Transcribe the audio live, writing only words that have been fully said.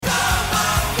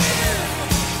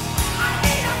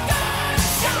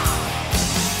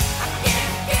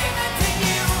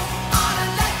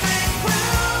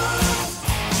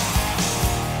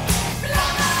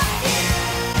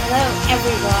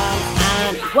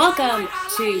Welcome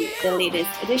to the latest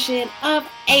edition of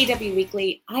AEW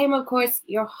Weekly. I am, of course,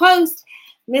 your host,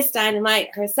 Miss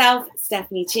Dynamite herself,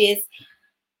 Stephanie Chase.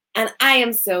 And I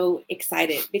am so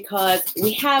excited because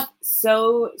we have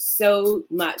so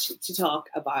much to talk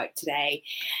about today.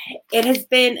 It has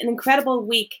been an incredible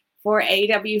week for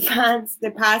AEW fans the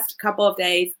past couple of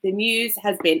days. The news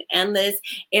has been endless.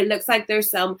 It looks like there's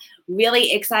some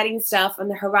really exciting stuff on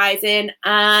the horizon,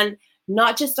 and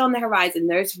not just on the horizon.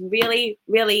 There's really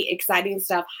exciting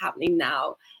stuff happening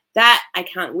now that I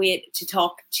can't wait to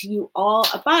talk to you all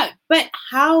about. But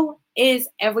how is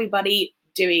everybody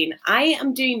doing? I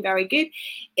am doing very good.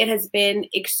 It has been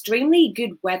extremely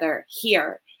good weather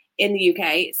here in the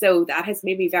UK, so that has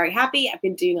made me very happy. I've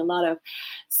been doing a lot of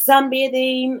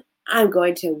sunbathing. I'm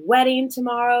going to a wedding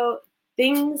tomorrow.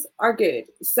 Things are good.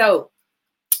 So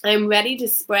I'm ready to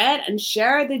spread and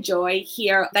share the joy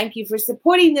here. Thank you for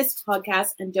supporting this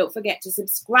podcast, and don't forget to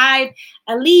subscribe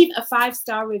and leave a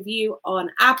 5-star review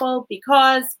on Apple,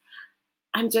 because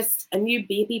I'm just a new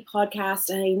baby podcast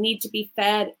and I need to be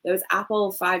fed those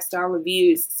Apple 5-star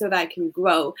reviews so that I can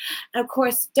grow. And of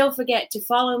course, don't forget to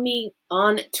follow me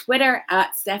on Twitter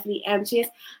at Stephanie M. Chase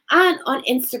and on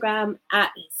Instagram at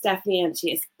Stephanie M.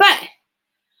 Chase. But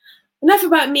enough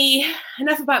about me,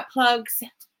 enough about plugs,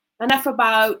 enough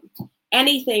about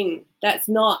anything that's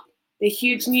not the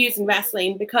huge news in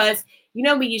wrestling, because you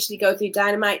know we usually go through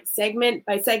Dynamite segment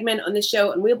by segment on the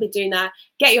show, and we'll be doing that.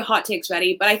 Get your hot takes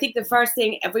ready. But I think the first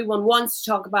thing everyone wants to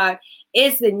talk about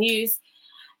is the news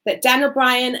that Daniel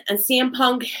Bryan and CM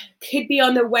Punk could be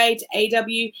on their way to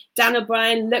AEW. Daniel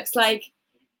Bryan looks like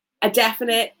a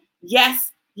definite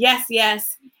yes. The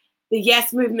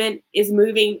yes movement is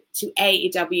moving to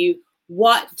AEW.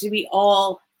 What do we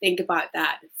all think about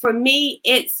that? For me,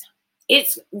 it's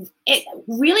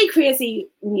really crazy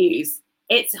news.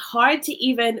 It's hard to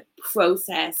even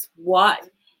process what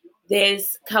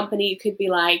this company could be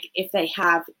like if they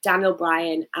have Daniel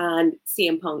Bryan and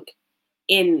CM Punk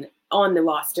on the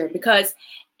roster, because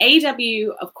AEW,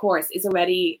 of course, is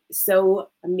already so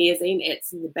amazing.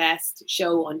 It's the best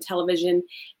show on television,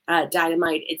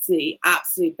 Dynamite. It's the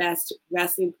absolute best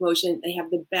wrestling promotion. They have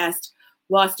the best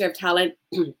roster of talent.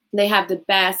 They have the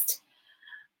best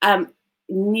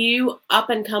new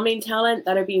up-and-coming talent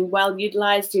that are being well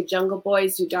utilized through Jungle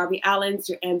Boys, through Darby Allin,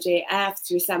 through MJF,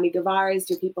 through Sammy Guevara,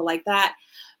 through people like that.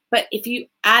 But if you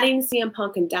adding CM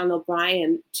Punk and Daniel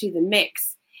Bryan to the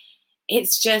mix,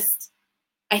 it's just,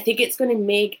 I think it's going to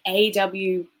make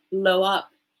AEW blow up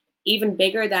even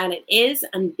bigger than it is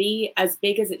and be as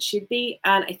big as it should be.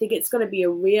 And I think it's going to be a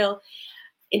real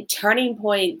turning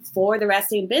point for the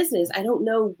wrestling business. I don't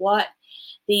know what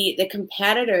the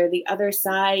competitor, the other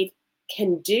side,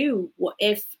 can do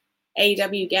if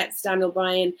AEW gets Daniel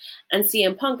Bryan and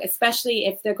CM Punk, especially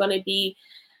if they're going to be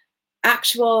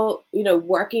actual,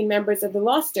 working members of the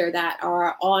roster that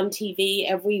are on TV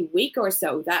every week or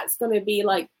so. That's going to be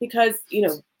like, because,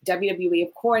 WWE,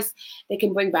 of course, they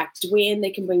can bring back Dwayne,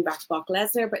 they can bring back Brock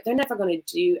Lesnar, but they're never going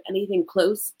to do anything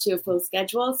close to a full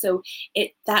schedule. So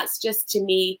that's just, to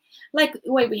me, like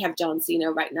the way we have John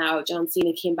Cena right now. John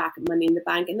Cena came back at Money in the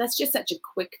Bank, and that's just such a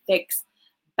quick fix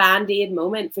Band-Aid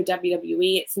moment for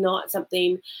WWE. It's not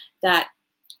something that,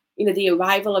 the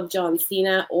arrival of John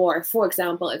Cena, or for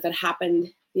example, if it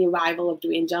happened, the arrival of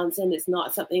Dwayne Johnson, is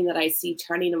not something that I see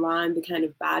turning around the kind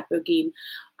of bad booking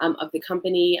of the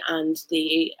company and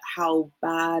how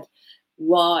bad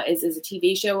Raw is as a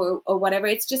TV show or whatever.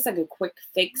 It's just like a quick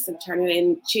fix of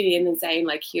tuning in and saying,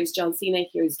 like, here's John Cena,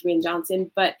 here's Dwayne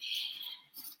Johnson. But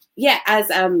yeah, as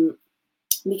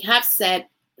we have said,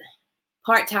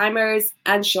 part-timers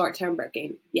and short-term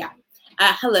booking. Yeah.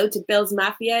 Hello to Bill's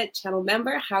Mafia channel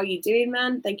member. How are you doing,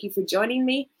 man? Thank you for joining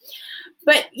me.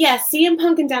 But yeah, CM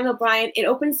Punk and Daniel Bryan, it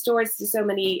opens doors to so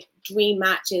many dream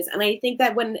matches. And I think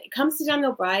that when it comes to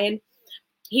Daniel Bryan,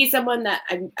 he's someone that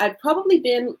I've probably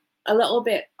been a little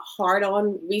bit hard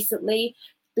on recently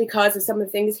because of some of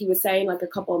the things he was saying. Like a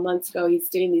couple of months ago, he's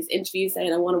doing these interviews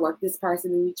saying, I want to work this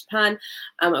person in Japan.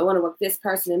 I want to work this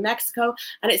person in Mexico.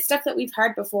 And it's stuff that we've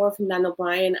heard before from Daniel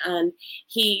Bryan, and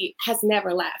he has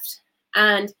never left.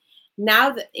 And now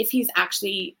that if he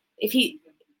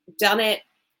done it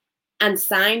and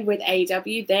signed with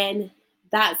AEW, then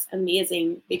that's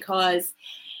amazing, because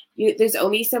there's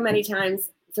only so many times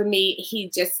for me he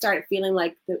just started feeling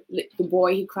like the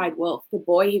boy who cried wolf, the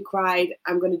boy who cried,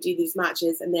 I'm going to do these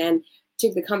matches, and then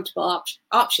took the comfortable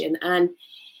option. And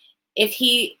if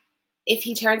he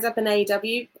turns up in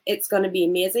AEW, it's going to be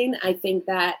amazing. I think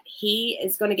that he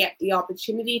is going to get the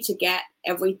opportunity to get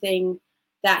everything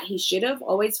that he should have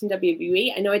always from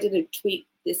WWE. I know I did a tweet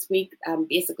this week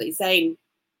basically saying,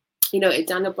 if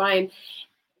Daniel Bryan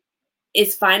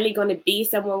is finally going to be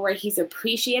somewhere where he's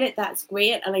appreciated, that's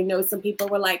great. And I know some people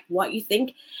were like, what, you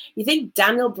think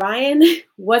Daniel Bryan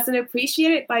wasn't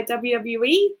appreciated by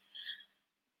WWE?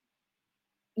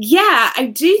 Yeah,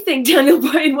 I do think Daniel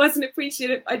Bryan wasn't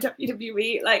appreciated by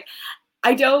WWE. Like,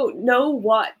 I don't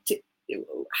know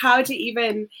how to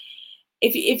even,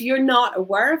 if you're not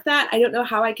aware of that, I don't know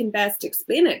how I can best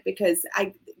explain it, because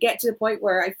I get to the point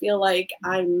where I feel like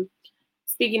I'm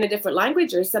speaking a different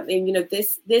language or something. You know,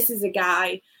 this is a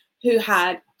guy who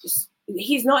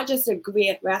he's not just a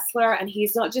great wrestler, and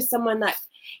he's not just someone that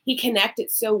he connected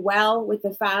so well with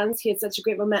the fans. He had such a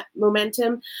great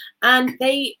momentum, and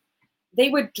they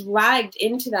were dragged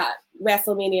into that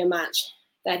WrestleMania match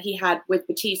that he had with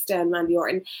Batista and Randy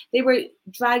Orton. They were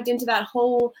dragged into that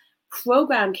whole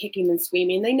program, kicking and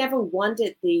screaming. They never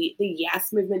wanted the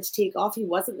Yes movement to take off. He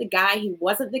wasn't the guy. He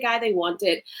wasn't the guy they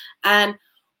wanted. And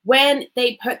when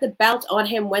they put the belt on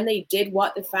him, when they did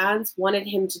what the fans wanted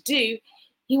him to do,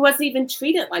 he wasn't even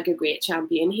treated like a great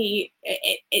champion.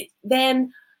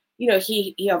 Then, you know,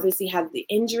 he obviously had the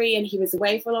injury and he was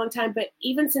away for a long time. But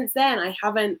even since then,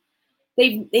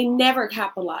 they never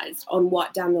capitalized on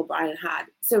what Daniel Bryan had.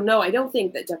 So no, I don't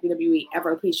think that WWE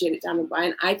ever appreciated Daniel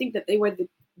Bryan. I think that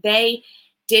they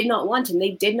did not want him.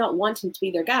 They did not want him to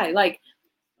be their guy. Like,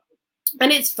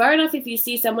 and it's fair enough if you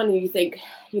see someone who you think,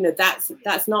 you know,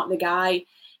 that's not the guy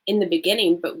in the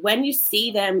beginning. But when you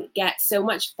see them get so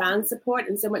much fan support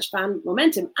and so much fan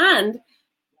momentum, and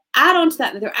add on to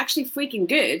that they're actually freaking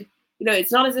good. You know,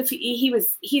 it's not as if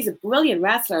he's a brilliant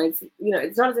wrestler. It's, you know,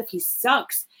 it's not as if he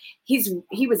sucks.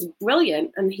 He was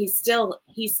brilliant, and he still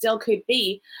could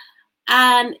be.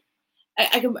 And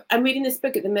I'm reading this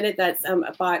book at the minute that's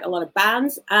about a lot of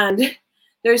bands, and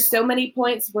there's so many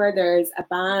points where there's a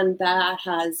band that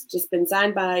has just been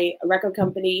signed by a record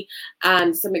company,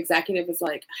 and some executive is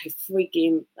like, I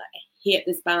freaking hate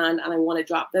this band and I want to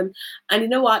drop them. And you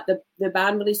know what? The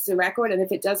band releases a record, and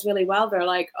if it does really well, they're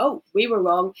like, oh, we were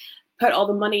wrong. Put all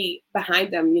the money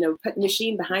behind them, you know, put the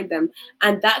machine behind them,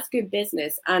 and that's good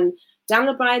business. And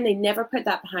Daniel Bryan, they never put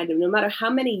that behind him. No matter how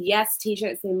many Yes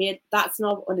t-shirts they made, that's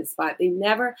not what it's about. They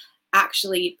never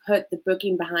actually put the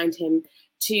booking behind him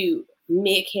to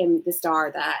make him the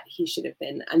star that he should have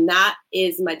been. And that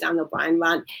is my Daniel Bryan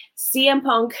rant. CM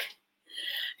Punk,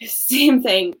 same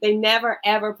thing. They never,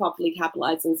 ever properly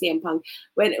capitalized on CM Punk.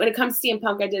 When it comes to CM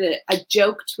Punk, I did a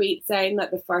joke tweet saying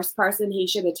that the first person he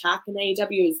should attack in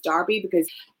AEW is Darby, because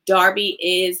Darby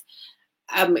is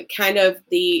kind of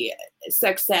the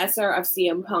successor of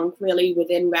CM Punk really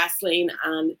within wrestling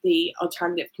and the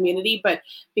alternative community. But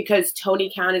because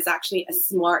Tony Khan is actually a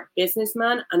smart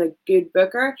businessman and a good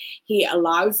booker, he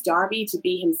allows Darby to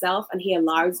be himself, and he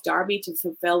allows Darby to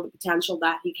fulfill the potential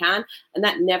that he can. And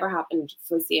that never happened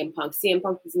for CM Punk. CM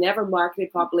Punk was never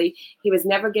marketed properly. He was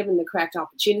never given the correct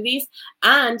opportunities.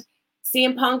 And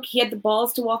CM Punk, he had the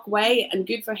balls to walk away, and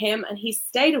good for him, and he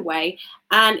stayed away.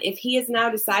 And if he has now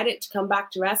decided to come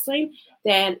back to wrestling,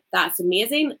 then that's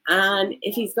amazing. And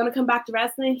if he's going to come back to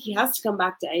wrestling, he has to come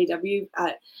back to AEW.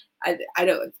 I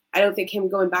don't think him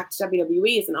going back to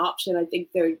WWE is an option. I think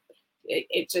I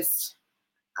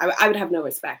would have no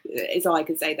respect, is all I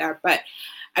can say there. But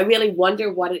I really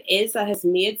wonder what it is that has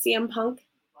made CM Punk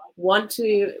want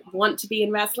to be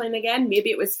in wrestling again. Maybe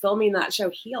it was filming that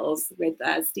show Heels with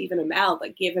Stephen Amell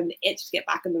that gave him the itch to get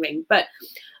back in the ring. But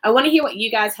I want to hear what you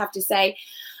guys have to say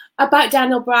about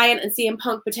Daniel Bryan and CM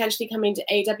Punk potentially coming to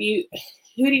AEW.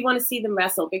 Who do you want to see them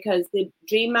wrestle? Because the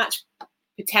dream match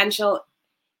potential,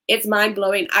 it's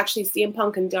mind-blowing. Actually, CM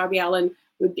Punk and Darby Allin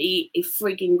would be a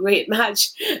freaking great match.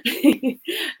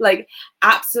 Like,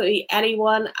 absolutely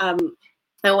anyone.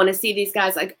 I want to see these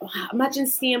guys. Like, imagine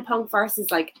CM Punk versus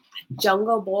like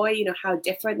Jungle Boy. You know how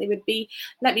different they would be.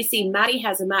 Let me see. Maddie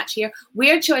has a match here.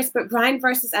 Weird choice, but Bryan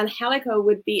versus Angelico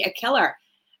would be a killer.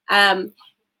 And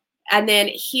then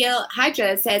Heel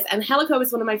Hydra says Angelico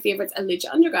is one of my favorites at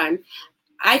Lucha Underground.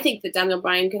 I think that Daniel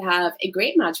Bryan could have a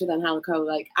great match with Angelico.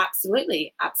 Like,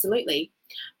 absolutely, absolutely.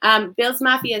 Bill's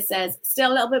Mafia says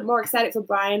still a little bit more excited for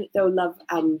Bryan, though love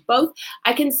both.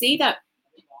 I can see that.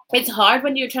 It's hard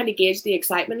when you're trying to gauge the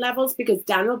excitement levels, because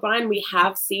Daniel Bryan, we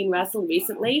have seen wrestle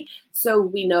recently, so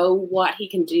we know what he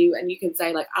can do. And you can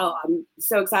say like, oh, I'm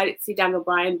so excited to see Daniel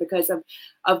Bryan because of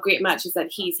great matches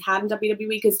that he's had in WWE.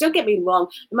 Because don't get me wrong,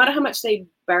 no matter how much they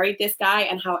buried this guy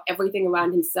and how everything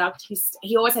around him sucked,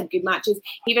 he always had good matches.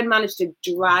 He even managed to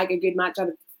drag a good match out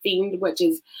of Fiend, which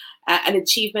is an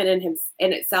achievement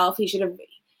in itself. He should have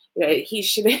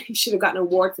gotten an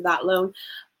award for that alone.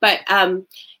 But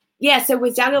yeah, so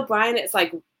with Daniel Bryan, it's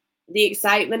like the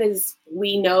excitement is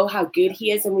we know how good he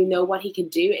is and we know what he can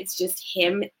do. It's just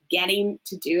him getting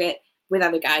to do it with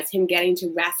other guys, him getting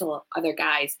to wrestle other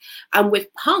guys. And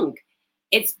with Punk,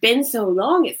 it's been so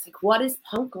long. It's like, what is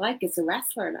Punk like as a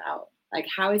wrestler now? Like,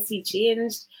 how has he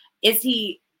changed? Is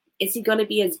he going to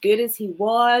be as good as he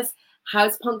was?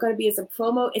 How's Punk going to be as a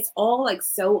promo? It's all like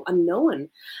so unknown.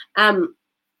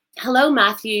 Hello,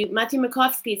 Matthew. Matthew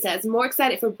Makovsky says, more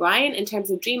excited for Bryan in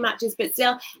terms of dream matches, but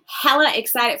still hella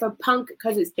excited for Punk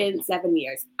because it's been 7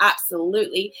 years.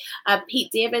 Absolutely.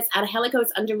 Pete Davis, Angelico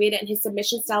is underrated and his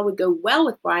submission style would go well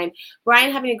with Bryan.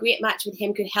 Bryan having a great match with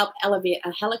him could help elevate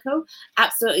Angelico.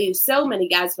 Absolutely. So many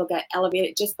guys will get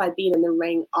elevated just by being in the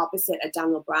ring opposite a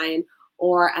Daniel Bryan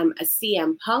or a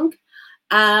CM Punk.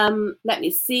 Let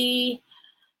me see.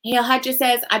 Hail Hydra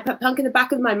says, I put Punk in the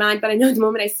back of my mind, but I know the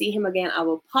moment I see him again, I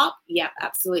will pop. Yeah,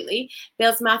 absolutely.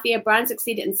 Bill's Mafia, Bryan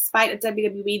succeeded in spite of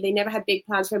WWE. They never had big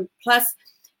plans for him. Plus,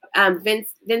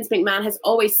 Vince McMahon has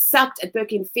always sucked at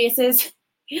booking faces.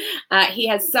 He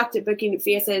has sucked at booking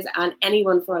faces and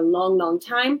anyone for a long, long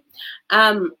time.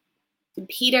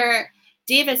 Peter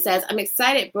Davis says, I'm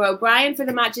excited, bro. Bryan for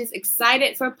the matches,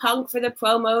 excited for Punk for the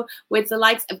promo with the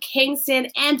likes of Kingston,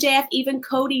 MJF, even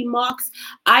Cody Mox.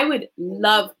 I would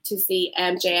love to see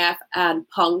MJF and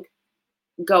Punk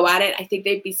go at it. I think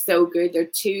they'd be so good. They're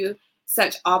two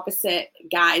such opposite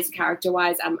guys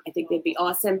character-wise. I think they'd be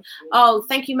awesome. Oh,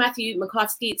 thank you, Matthew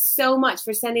Makovsky, so much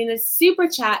for sending this super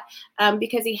chat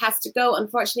because he has to go.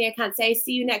 Unfortunately, I can't say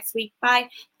see you next week. Bye.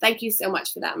 Thank you so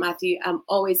much for that, Matthew.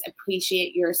 Always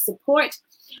appreciate your support.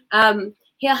 Hail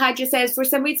Hydra says, for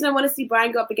some reason, I want to see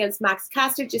Bryan go up against Max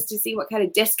Caster just to see what kind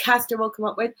of disc Caster will come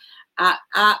up with.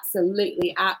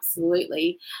 Absolutely,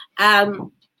 absolutely.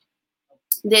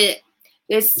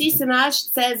 The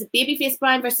Cisanage says, babyface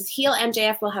Bryan versus heel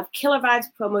MJF will have killer vibes,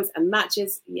 promos, and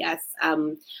matches. Yes.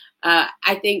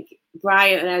 I think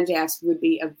Bryan and MJF would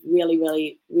be a really,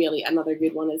 really, really another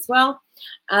good one as well.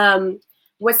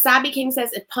 Wasabi King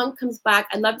says, if Punk comes back,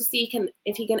 I'd love to see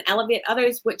if he can elevate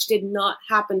others, which did not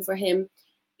happen for him.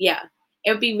 Yeah.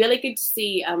 It would be really good to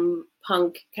see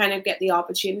Punk kind of get the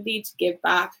opportunity to give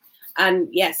back and,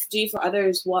 yes, do for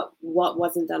others what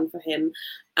wasn't done for him.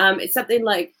 It's something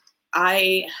like,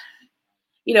 I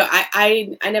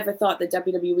never thought that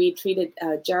WWE treated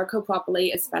Jericho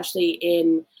properly, especially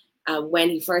in when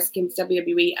he first came to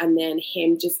WWE, and then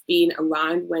him just being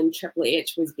around when Triple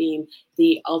H was being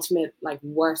the ultimate like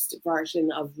worst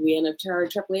version of Reign of Terror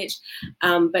Triple H.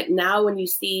 But now when you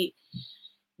see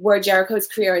where Jericho's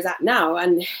career is at now,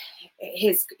 and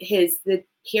the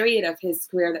period of his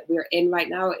career that we're in right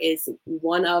now is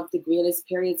one of the greatest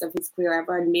periods of his career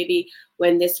ever. And maybe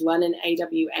when this run in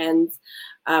AEW ends,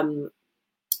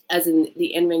 as in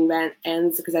the in-ring run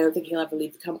ends, because I don't think he'll ever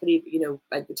leave the company,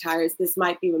 like retires, this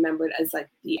might be remembered as like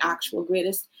the actual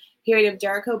greatest period of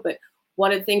Jericho. But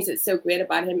one of the things that's so great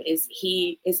about him is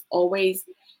he is always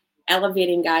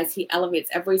elevating guys. He elevates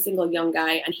every single young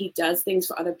guy, and he does things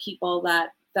for other people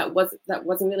that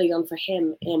wasn't really done for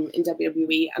him in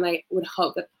WWE. And I would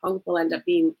hope that Punk will end up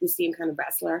being the same kind of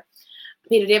wrestler.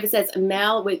 Peter Davis says,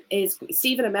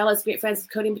 Stephen Amell is great friends with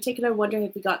Cody in particular. Wondering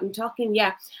if we got them talking.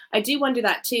 Yeah, I do wonder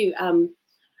that too.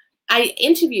 I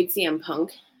interviewed CM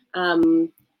Punk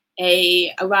around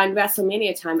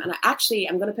WrestleMania time, and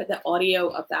I'm going to put the audio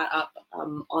of that up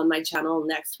on my channel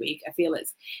next week. I feel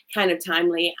it's kind of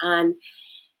timely, and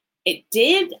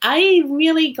I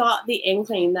really got the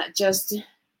inkling that just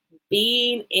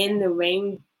being in the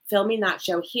ring, filming that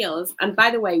show Heels. And by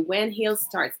the way, when Heels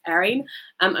starts airing,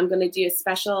 I'm going to do a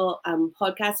special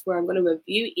podcast where I'm going to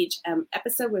review each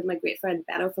episode with my great friend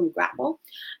Benno from Grapple.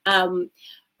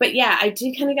 But yeah, I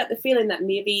do kind of get the feeling that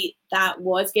maybe that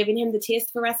was giving him the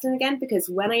taste for wrestling again, because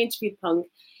when I interviewed Punk,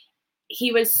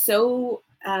 he was a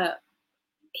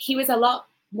lot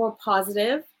more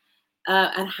positive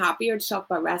and happier to talk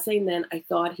about wrestling than I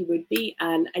thought he would be.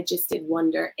 And I just did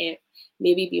wonder if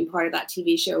maybe being part of that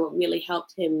TV show really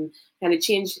helped him kind of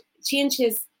change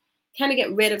his, kind of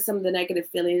get rid of some of the negative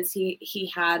feelings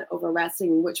he had over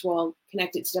wrestling, which were all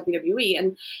connected to WWE.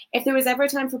 And if there was ever a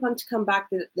time for Punk to come back,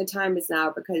 the time is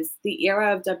now, because the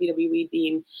era of WWE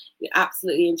being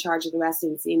absolutely in charge of the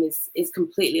wrestling scene is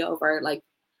completely over. Like,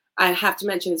 I have to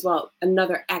mention as well,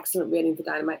 another excellent rating for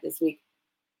Dynamite this week.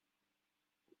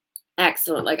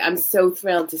 Excellent. Like, I'm so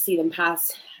thrilled to see them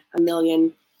pass 1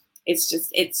 million. It's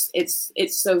just, it's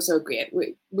so great.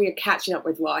 We're catching up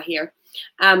with Raw here.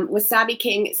 Wasabi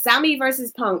King, Sammy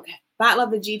versus Punk, Battle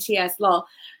of the GTS, lol.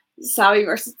 Sammy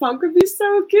versus Punk would be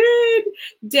so good.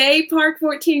 Day Park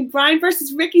 14, Bryan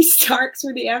versus Ricky Starks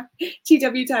for the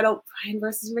FTW title. Bryan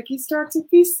versus Ricky Starks would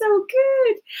be so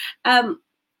good.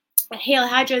 Hail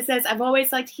Hydra says, I've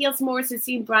always liked heels more, so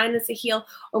seeing Bryan as a heel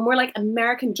or more like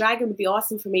American Dragon would be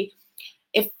awesome for me.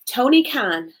 if Tony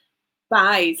Khan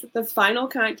buys the Final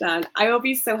Countdown, I will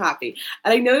be so happy.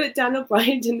 And I know that Daniel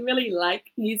Bryan didn't really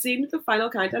like using the Final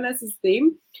Countdown as his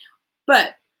theme,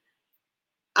 but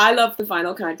I love the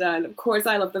Final Countdown. Of course,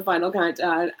 I love the Final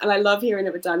Countdown, and I love hearing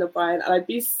it with Daniel Bryan. And I'd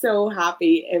be so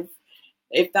happy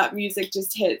if that music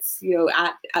just hits. You know,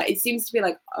 at it seems to be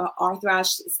like Arthur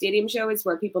Ashe Stadium show is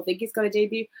where people think he's going to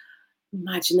debut.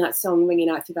 Imagine that song ringing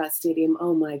out through that stadium.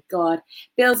 Oh my God.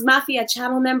 Bill's Mafia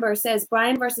channel member says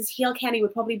Bryan versus Heel Kenny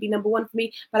would probably be number one for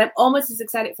me, but I'm almost as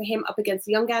excited for him up against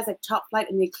the young guys like Top Flight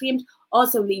and the Acclaimed.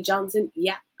 Also Lee Johnson.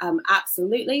 Yeah,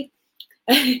 absolutely.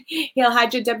 Heel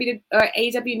Hydra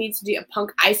AEW needs to do a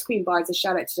Punk ice cream bar as a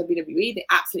shout out to WWE. They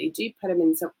absolutely do. Put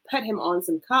him on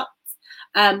some cups.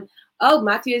 Oh,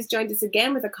 Matthew has joined us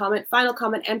again with a comment. Final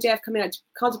comment, MJF coming out to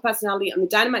Cult of Personality on the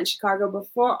Dynamite in Chicago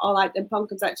before All Out, then Punk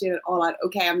comes out to All Out.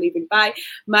 Okay, I'm leaving. Bye.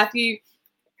 Matthew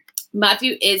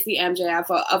is the MJF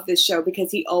of this show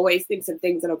because he always thinks of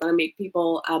things that are going to make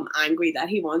people angry that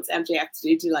he wants MJF to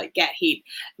do to like get heat.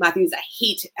 Matthew's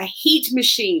a heat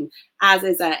machine, as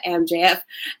is MJF.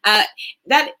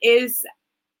 That is,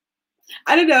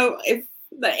 I don't know if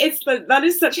that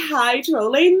is such high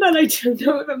trolling that I don't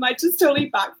know if it might just totally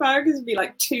backfire because it'd be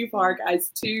like too far, guys,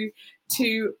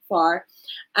 too far.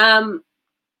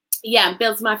 Yeah,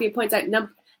 Bill's Mafia points out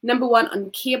number one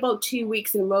on cable 2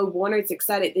 weeks in a row. Warner's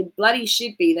excited. They bloody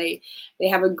should be. They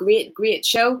have a great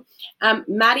show.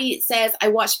 Maddie says, I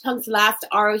watched Punk's last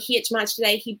ROH match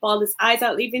today. He bawled his eyes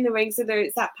out leaving the ring. So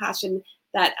there's that passion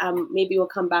that maybe will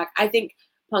come back. I think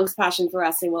Punk's passion for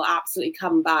wrestling will absolutely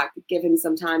come back. Give him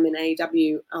some time in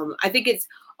AEW. I think it's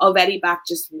already back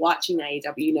just watching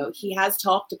AEW. You know, he has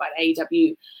talked about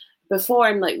AEW before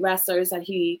and like wrestlers that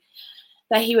he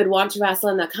would want to wrestle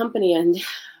in that company. And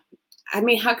I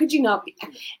mean, how could you not be,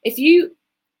 if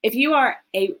you are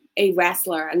a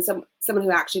wrestler and someone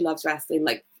who actually loves wrestling,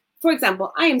 like for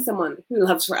example, I am someone who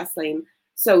loves wrestling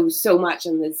so much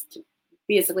and has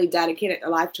basically dedicated their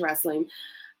life to wrestling,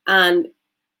 and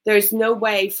there's no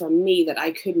way for me that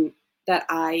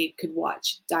I could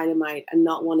watch Dynamite and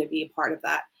not want to be a part of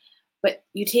that. But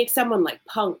you take someone like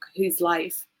Punk, whose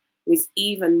life was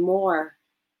even more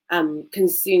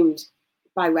consumed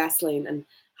by wrestling and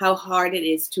how hard it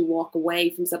is to walk away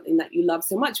from something that you love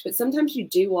so much. But sometimes you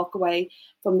do walk away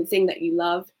from the thing that you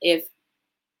love if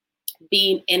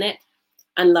being in it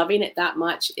and loving it that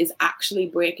much is actually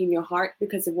breaking your heart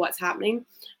because of what's happening.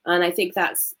 And I think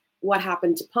that's what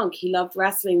happened to Punk. He loved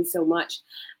wrestling so much,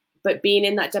 but being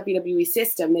in that WWE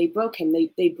system, they broke him.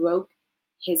 They broke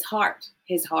his heart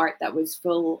that was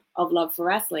full of love for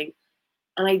wrestling.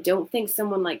 And I don't think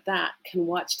someone like that can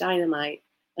watch Dynamite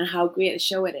and how great a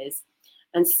show it is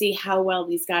and see how well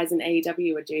these guys in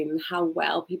AEW are doing and how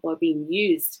well people are being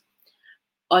used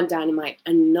on Dynamite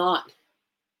and not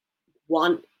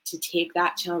want to take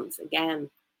that chance again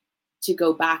to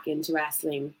go back into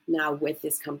wrestling now with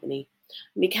this company.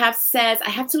 Mikav says, I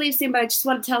have to leave soon, but I just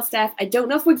want to tell Steph, I don't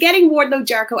know if we're getting Wardlow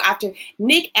Jericho after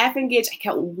Nick Effin Gage. I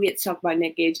can't wait to talk about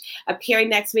Nick Gage appearing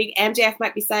next week. MJF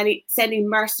might be sending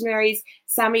mercenaries.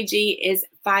 Sammy G is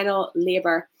final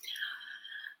labor.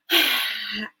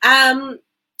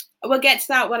 We'll get to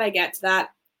that when I get to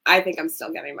that. I think I'm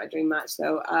still getting my dream match,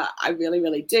 though. I really,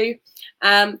 really do.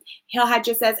 Hill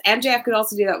Hydra says, MJF could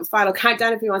also do that with Final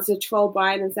Countdown if he wants to troll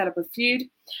Bryan and set up a feud.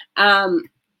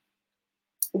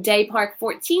 Day Park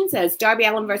 14 says Darby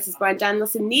Allin versus Bryan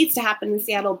Danielson needs to happen in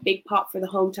Seattle. Big pop for the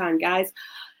hometown guys.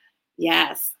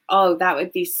 Yes. Oh, that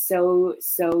would be so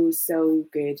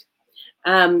good.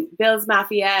 Bill's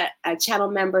Mafia, a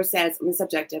channel member, says on the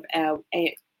subject of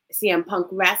CM Punk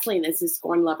wrestling as his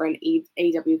scorn lover, and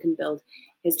AEW can build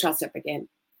his trust up again.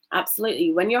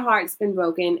 Absolutely. When your heart's been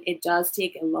broken, it does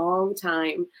take a long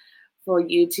time for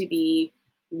you to be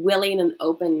willing and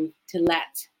open to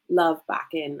let love back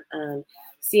in.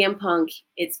 CM Punk,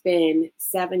 it's been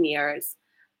 7 years,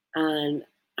 and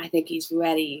I think he's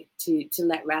ready to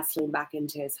let wrestling back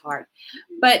into his heart.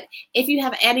 But if you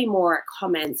have any more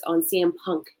comments on CM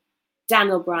Punk,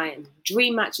 Daniel Bryan,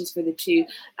 dream matches for the two,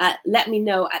 let me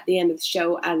know at the end of the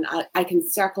show, and I can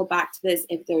circle back to this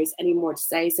if there's any more to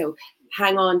say. So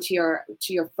hang on to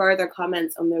your further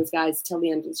comments on those guys till the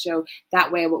end of the show.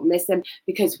 That way I won't miss them,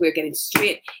 because we're getting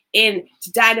straight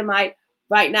into Dynamite.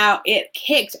 Right now, it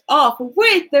kicked off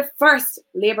with the first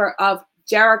labor of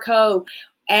Jericho.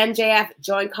 MJF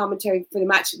joined commentary for the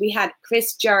match. We had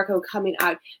Chris Jericho coming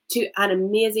out to an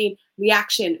amazing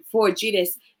reaction for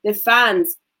Judas. The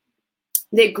fans,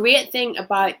 the great thing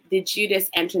about the Judas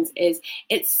entrance is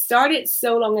it started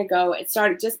so long ago. It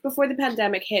started just before the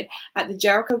pandemic hit at the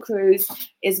Jericho Cruise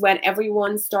is when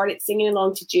everyone started singing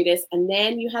along to Judas. And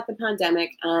then you had the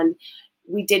pandemic, and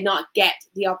we did not get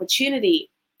the opportunity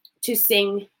to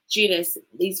sing Judas,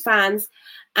 these fans.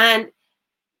 And,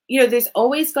 you know, there's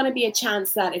always going to be a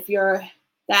chance that if you're,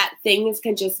 that things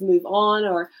can just move on,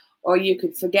 or you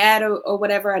could forget, or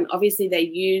whatever. And obviously they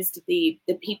used the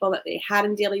people that they had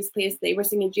in Daly's place. They were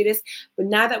singing Judas. But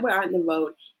now that we're out on the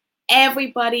road,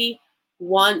 everybody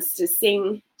wants to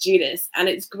sing Judas. And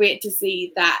it's great to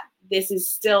see that this is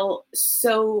still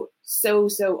so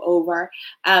over.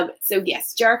 So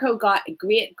yes, Jericho got a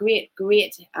great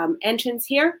entrance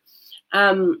here.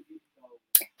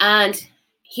 And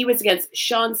he was against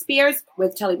Shawn Spears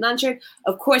with Tully Blanchard.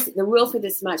 Of course, the rule for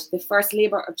this match, the first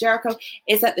labor of Jericho,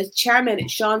 is that the chairman,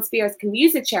 Shawn Spears, can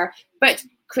use a chair, but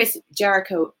Chris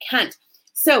Jericho can't.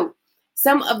 So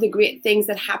some of the great things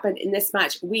that happened in this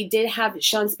match, we did have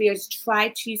Shawn Spears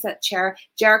try to use that chair.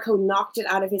 Jericho knocked it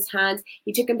out of his hands.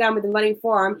 He took him down with a running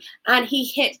forearm, and he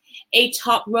hit a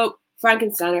top rope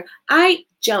Frankensteiner. I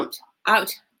jumped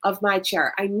out of my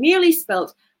chair. I nearly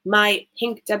spilled my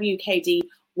pink WKD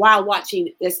while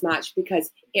watching this match because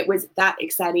it was that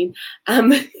exciting.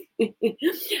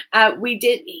 We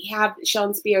did have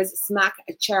Shawn Spears smack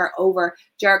a chair over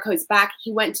Jericho's back.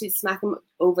 He went to smack him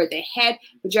over the head,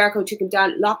 but Jericho took him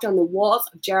down, locked on the walls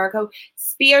of Jericho.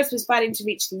 Spears was fighting to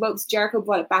reach the ropes. Jericho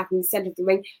brought it back in the center of the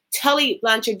ring. Tully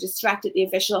Blanchard distracted the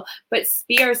official, but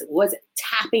Spears was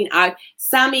tapping out.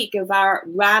 Sammy Guevara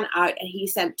ran out and he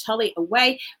sent Tully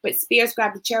away, but Spears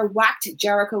grabbed the chair, whacked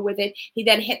Jericho with it. He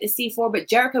then hit the C4, but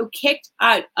Jericho kicked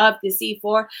out of the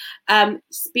C4.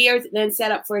 Spears then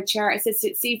set up for a chair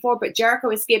assisted C4, but Jericho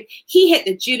escaped. He hit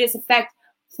the Judas effect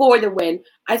for the win.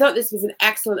 I thought this was an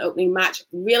excellent opening match.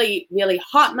 Really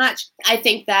hot match. I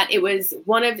think that it was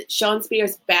one of Shawn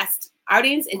Spears' best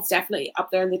outings. It's definitely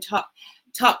up there in the top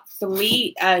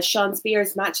three Shawn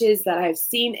Spears matches that I've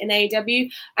seen in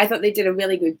AEW. I thought they did a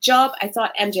really good job. I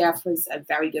thought MJF was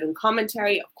very good in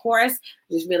commentary, of course,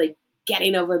 just really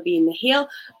getting over being the heel.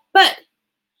 But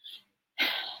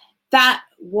that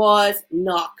was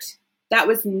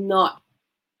not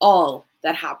all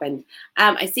that happened.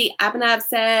 I see Abhinav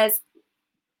says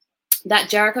that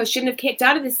Jericho shouldn't have kicked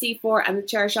out of the C4 and the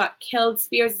chair shot killed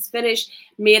Spears' finish,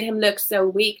 made him look so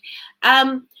weak.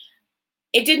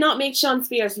 It did not make Shawn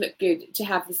Spears look good to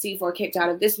have the C4 kicked out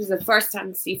of. This was the first time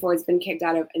the C4 has been kicked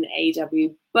out of in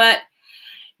AEW. But,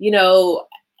 you know,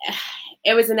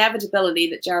 it was inevitability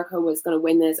that Jericho was going to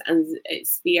win this, and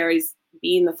Spears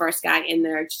being the first guy in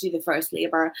there to do the first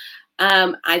labor.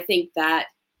 I think that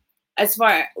as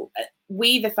far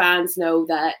we the fans know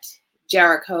that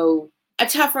Jericho, a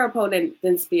tougher opponent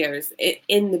than Spears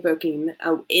in the booking,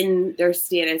 in their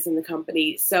status in the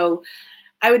company. So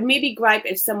I would maybe gripe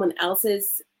if someone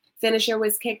else's finisher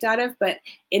was kicked out of, but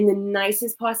in the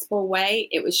nicest possible way,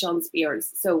 it was Shawn Spears.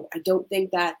 So I don't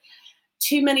think that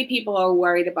too many people are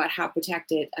worried about how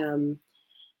protected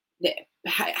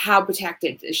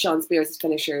Shawn Spears'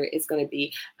 finisher is going to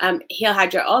be. Heel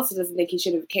Hydra also doesn't think he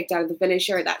should have kicked out of the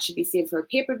finisher. That should be saved for a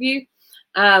pay-per-view.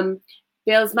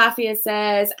 Bill's Mafia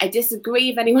says, I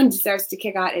disagree. If anyone deserves to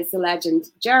kick out, it's the legend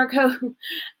Jericho.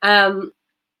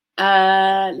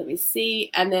 Let me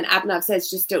see. And then Abhinav says,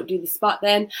 just don't do the spot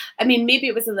then. I mean, maybe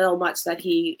it was a little much that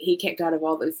he kicked out of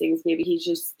all those things. Maybe he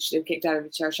just should have kicked out of the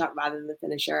chair shot rather than the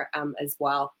finisher as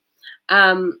well.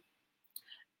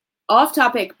 Off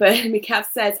topic, but Mikaf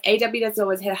says AW doesn't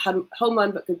always hit a home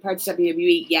run, but compared to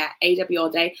WWE, yeah, AW all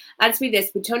day. Answer me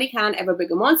this: would Tony Khan ever bring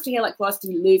a monster heel like Cross to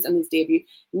lose on his debut?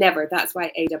 Never. That's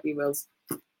why AW rules.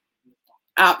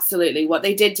 Absolutely. What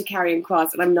they did to Karrion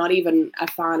Kross, and I'm not even a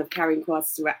fan of Karrion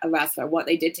Kross as a wrestler, what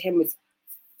they did to him was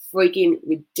freaking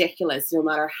ridiculous, no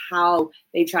matter how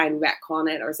they try and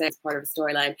retcon it or say it's part of a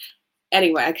storyline.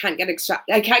 Anyway, I can't get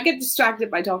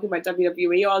distracted by talking about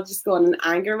WWE. I'll just go on an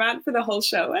anger rant for the whole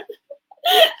show. And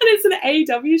it's an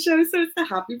AEW show, so it's a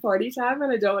happy party time,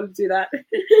 and I don't want to do that.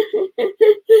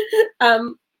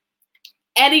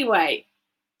 Anyway,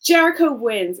 Jericho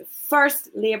wins. First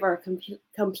labor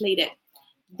completed.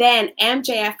 Then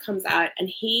MJF comes out and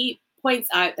he points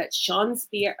out that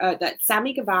that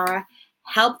Sammy Guevara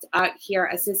helped out here,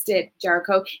 assisted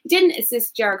Jericho. He didn't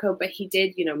assist Jericho, but he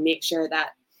did, make sure that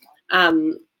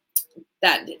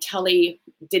that Tully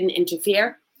didn't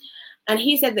interfere. And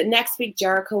he said that next week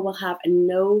Jericho will have a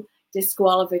no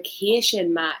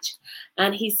disqualification match.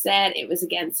 And he said it was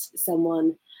against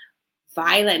someone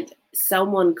violent,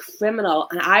 someone criminal.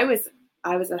 And I was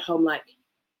at home like,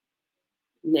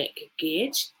 Nick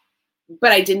Gage?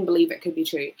 But I didn't believe it could be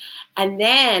true. And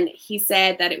then he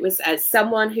said that it was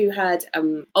someone who had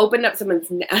opened up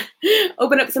someone's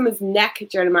neck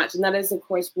during a match. And that is, of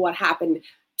course, what happened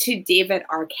to David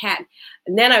Arquette.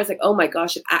 And then I was like, oh my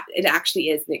gosh, it actually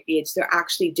is Nick Gage. They're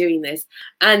actually doing this.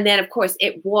 And then, of course,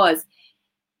 it was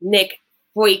Nick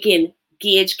freaking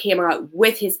Gage came out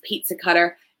with his pizza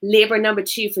cutter. Labor number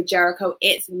 2 for Jericho.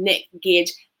 It's Nick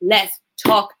Gage. Let's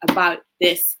talk about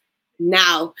this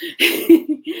now.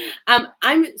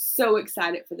 I'm so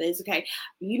excited for this. Okay,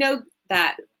 you know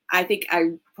that I think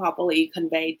I properly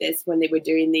conveyed this when they were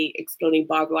doing the exploding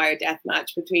barbed wire death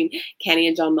match between Kenny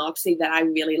and Jon Moxley, that I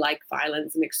really like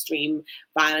violence and extreme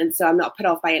violence. So I'm not put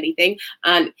off by anything.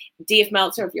 And Dave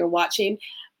Meltzer, if you're watching,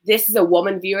 this is a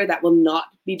woman viewer that will not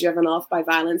be driven off by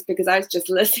violence, because I was just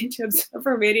listening to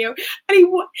Observer Radio,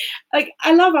 and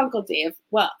I love Uncle Dave.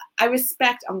 Well, I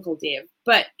respect Uncle Dave,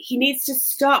 but he needs to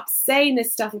stop saying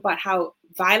this stuff about how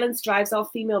violence drives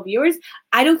off female viewers.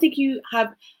 I don't think you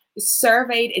have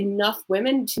surveyed enough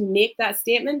women to make that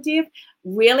statement, Dave.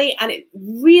 Really, and it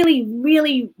really,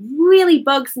 really, really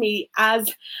bugs me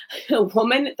as a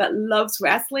woman that loves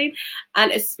wrestling,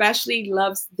 and especially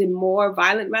loves the more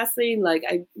violent wrestling. Like,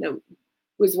 I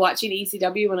was watching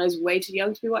ECW when I was way too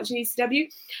young to be watching ECW.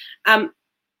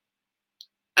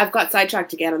 I've got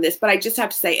sidetracked again on this, but I just have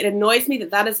to say it annoys me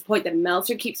that is the point that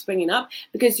Meltzer keeps bringing up,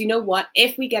 because you know what?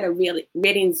 If we get a real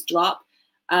ratings drop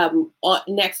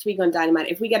next week on Dynamite,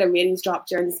 if we get a ratings drop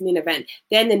during this main event,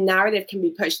 then the narrative can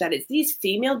be pushed that it's these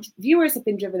female viewers have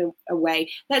been driven away.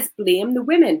 Let's blame the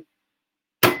women.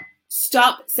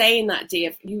 Stop saying that,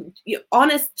 Dave. You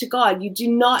honest to God, you do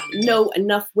not know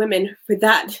enough women for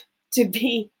that to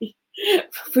be,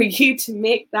 for you to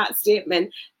make that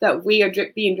statement that we are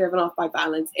being driven off by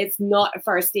violence. It's not a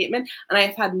fair statement. And I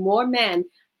have had more men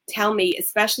tell me,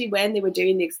 especially when they were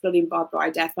doing the exploding barbed wire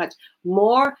death match,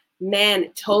 more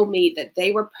men told me that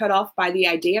they were put off by the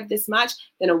idea of this match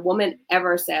than a woman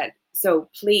ever said. So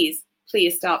please,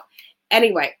 please stop.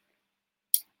 Anyway,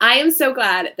 I am so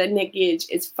glad that Nick Gage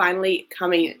is finally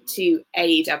coming to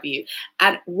AEW.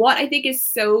 And what I think is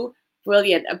so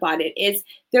brilliant about it is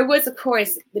there was, of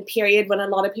course, the period when a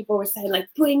lot of people were saying, like,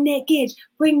 bring Nick Gage,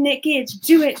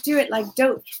 do it. Like,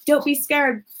 don't be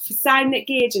scared, sign Nick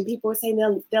Gage. And people were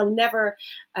saying they'll never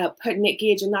put Nick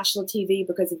Gage on national TV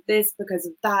because of this, because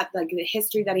of that, like the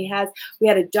history that he has. We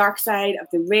had a Dark Side of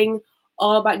the Ring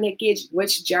all about Nick Gage,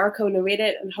 which Jericho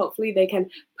narrated, and hopefully they can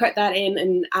put that in.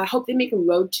 And I hope they make a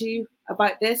road to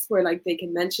about this, where like they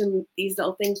can mention these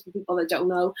little things for people that don't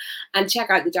know, and check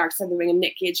out the Dark Side of the Ring. And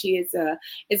Nick Gage, he is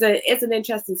an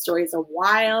interesting story. It's a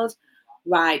wild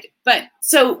ride. But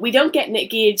so we don't get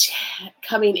Nick Gage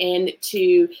coming in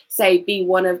to say be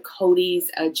one of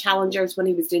Cody's challengers when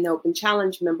he was doing the open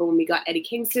challenge. Remember when we got Eddie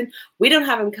Kingston? We don't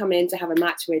have him come in to have a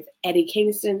match with Eddie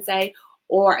Kingston, say,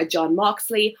 or a Jon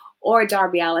Moxley or a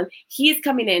Darby Allin. He is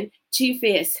coming in to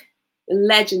face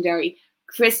legendary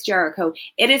Chris Jericho.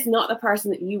 It is not the person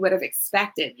that you would have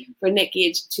expected for Nick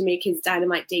Gage to make his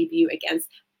Dynamite debut against,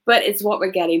 but it's what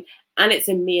we're getting, and it's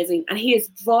amazing. And he is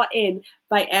brought in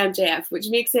by MJF, which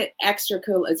makes it extra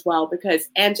cool as well, because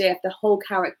MJF, the whole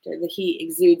character that he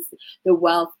exudes, the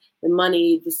wealth, the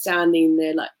money, the standing,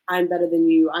 the like, I'm better than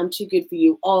you, I'm too good for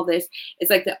you, all this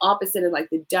is like the opposite of like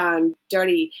the down,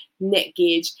 dirty Nick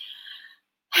Gage.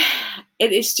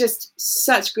 It is just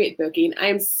such great booking. I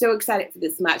am so excited for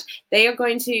this match. It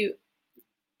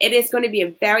is going to be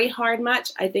a very hard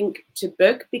match, I think, to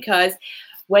book, because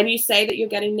when you say that you're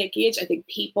getting Nick Gage, I think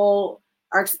people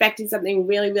are expecting something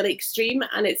really, really extreme,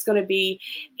 and it's going to be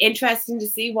interesting to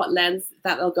see what lens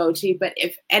that they'll go to. But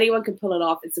if anyone can pull it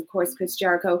off, it's of course Chris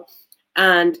Jericho,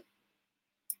 and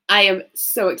I am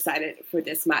so excited for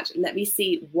this match. Let me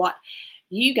see what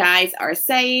you guys are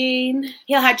saying.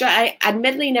 Yeah, Hydra, I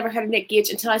admittedly never heard of Nick Gage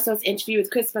until I saw his interview with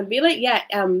Chris Van Vliet. Yeah,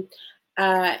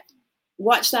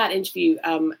 watch that interview,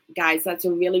 guys. That's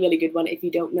a really, really good one if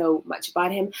you don't know much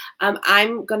about him.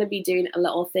 I'm going to be doing a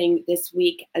little thing this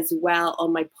week as well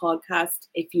on my podcast.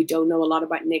 If you don't know a lot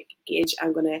about Nick Gage,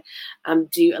 I'm going to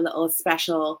do a little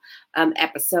special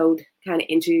episode kind of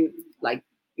into, like,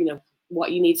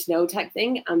 what you need to know type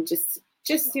thing.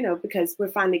 Just because we're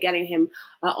finally getting him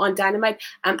on Dynamite.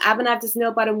 Abhinav doesn't know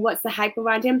about him. What's the hype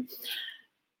around him?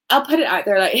 I'll put it out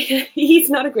there, like, he's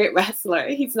not a great wrestler.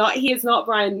 He is not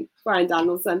Brian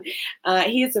Danielson.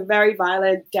 He is a very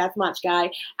violent deathmatch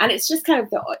guy, and it's just kind of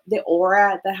the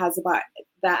aura that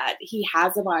he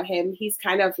has about him. He's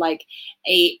kind of like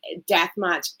a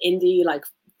deathmatch indie, like,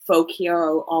 folk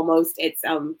hero almost. It's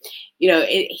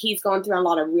he's gone through a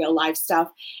lot of real life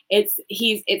stuff. It's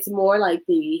more like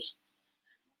the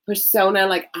persona,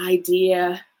 like,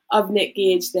 idea of Nick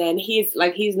Gage. Then he's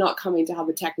not coming to have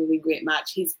a technically great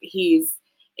match.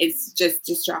 It's just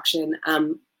destruction.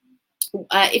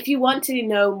 if you want to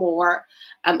know more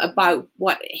about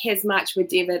what his match with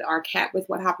David Arquette, with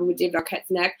what happened with David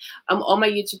Arquette's neck, on my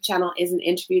YouTube channel is an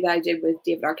interview that I did with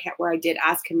David Arquette where I did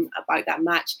ask him about that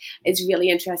match. It's really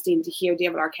interesting to hear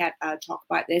David Arquette talk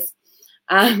about this.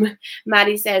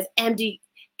 Maddie says,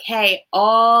 MDK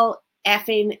all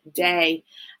effing day.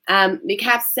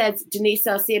 Mikaf says, Denise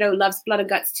Salcedo loves Blood and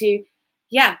Guts too.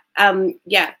 Yeah,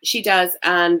 yeah, she does.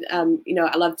 And, you know,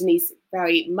 I love Denise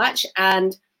very much.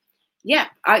 And yeah,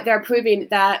 out there proving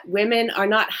that women are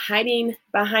not hiding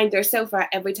behind their sofa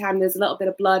every time there's a little bit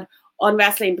of blood on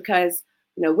wrestling, because,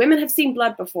 you know, women have seen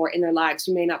blood before in their lives.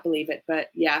 You may not believe it, but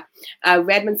yeah.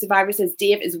 Redmond Survivor says,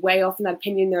 Dave is way off in that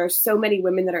opinion. There are so many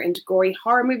women that are into gory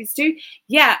horror movies too.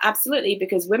 Yeah, absolutely,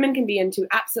 because women can be into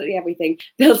absolutely everything.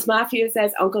 Bill's Mafia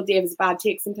says, Uncle Dave is a bad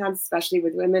take sometimes, especially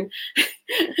with women.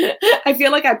 I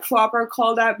feel like I proper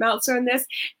called out Meltzer in this.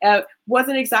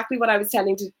 Wasn't exactly what I was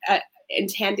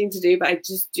intending to do, but I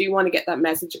just do want to get that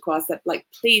message across that, like,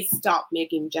 please stop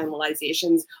making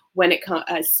generalizations when it comes,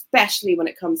 especially when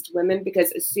it comes to women, because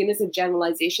as soon as a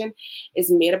generalization is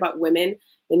made about women,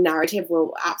 the narrative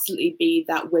will absolutely be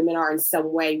that women are in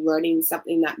some way ruining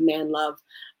something that men love,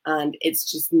 and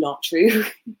it's just not true.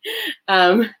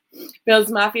 Bill's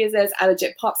Mafia says, I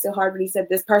legit popped so hard when he said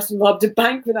this person robbed a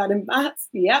bank without a mask.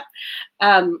 Yep.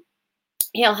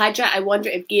 Hail Hydra, I wonder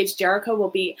if Gage Jericho will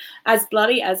be as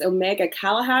bloody as Omega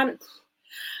Callahan.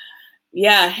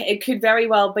 Yeah, it could very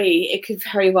well be. It could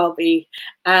very well be.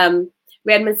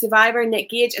 Redmond Survivor,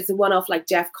 Nick Gage is a one-off like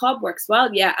Jeff Cobb works well.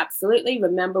 Yeah, absolutely.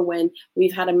 Remember when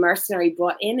we've had a mercenary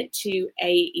brought in to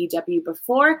AEW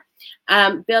before?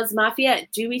 Bill's Mafia,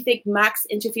 do we think Max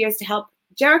interferes to help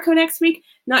Jericho next week?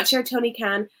 Not sure Tony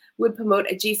Khan would promote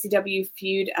a GCW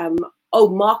feud.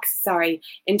 Mox,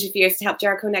 interferes to help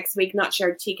Jericho next week. Not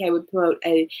sure TK would promote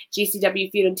a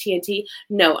GCW feud on TNT.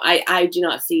 No, I do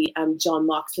not see John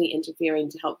Moxley interfering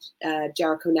to help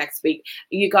Jericho next week.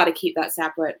 You got to keep that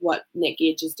separate. What Nick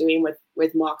Gage is doing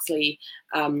with Moxley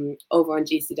over on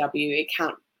GCW,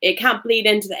 it can't bleed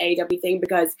into the AEW thing,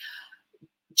 because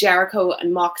Jericho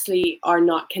and Moxley are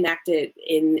not connected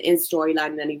in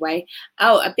storyline in any way.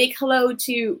 Oh, a big hello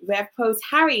to RevPro's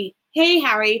Harry. Hey,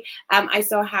 Harry. I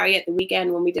saw Harry at the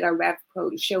weekend when we did our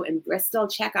RevPro show in Bristol.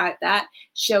 Check out that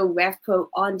show, RevPro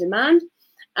On Demand.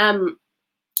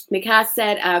 Mikaz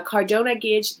said Cardona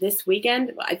Gage this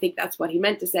weekend. Well, I think that's what he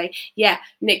meant to say. Yeah,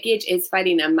 Nick Gage is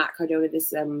fighting Matt Cardona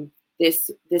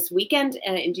this weekend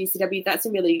in GCW. That's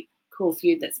a really cool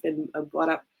feud that's been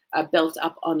built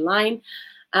up online.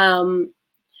 Hail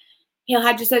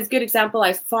Hydra says, good example. I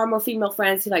have far more female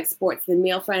friends who like sports than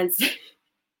male friends.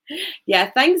 Yeah,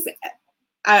 thanks.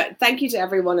 Thank you to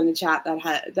everyone in the chat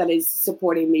that is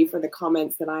supporting me for the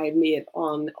comments that I have made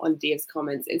on Dave's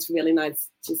comments. It's really nice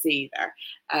to see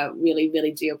there. Really,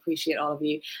 really do appreciate all of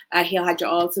you. Hail Hydra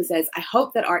also says, I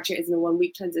hope that Archer isn't a 1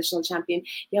 week transitional champion.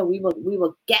 Yeah, we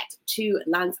will get to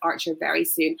Lance Archer very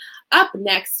soon. Up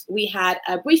next, we had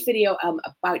a brief video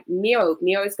about Miro.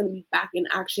 Miro is going to be back in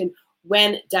action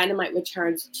when Dynamite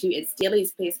returns to its daily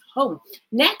space home.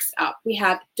 Next up, we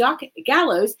have Doc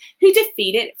Gallows, who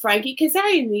defeated Frankie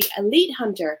Kazarian, the Elite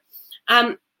Hunter.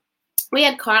 We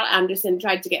had Carl Anderson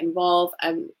tried to get involved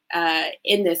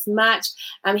in this match.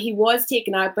 He was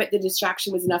taken out, but the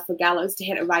distraction was enough for Gallows to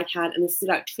hit a right hand and a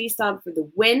sit-out tree stomp for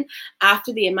the win.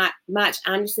 After the match,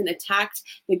 Anderson attacked.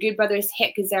 The Good Brothers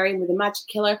hit Kazarian with a magic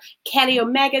killer. Kenny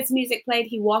Omega's music played.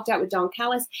 He walked out with Don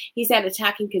Callis. He said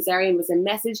attacking Kazarian was a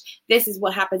message. This is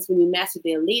what happens when you mess with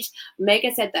the Elite.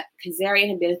 Omega said that Kazarian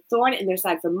had been a thorn in their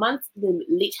side for months. The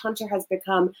Elite Hunter has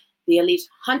become the Elite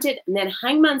Hunted, and then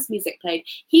Hangman's music played.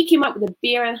 He came up with a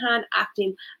beer in hand,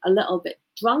 acting a little bit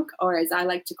drunk, or as I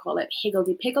like to call it,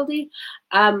 higgledy-piggledy.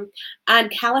 And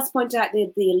Callis pointed out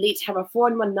that the Elite have a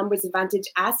 4-1 numbers advantage,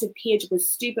 asked if Page was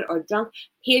stupid or drunk.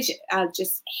 Page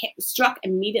just struck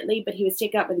immediately, but he was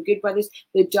taken out by the Good Brothers.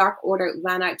 The Dark Order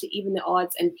ran out to even the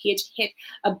odds, and Page hit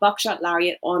a buckshot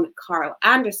lariat on Carl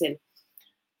Anderson.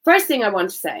 First thing I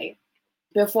want to say,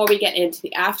 before we get into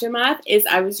the aftermath, is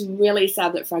I was really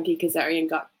sad that Frankie Kazarian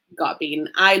got beaten.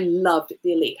 I loved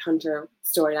the Elite Hunter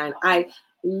storyline. I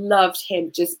loved him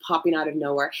just popping out of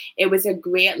nowhere. It was a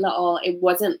great little, it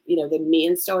wasn't, the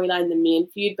main storyline, the main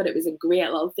feud, but it was a great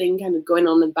little thing kind of going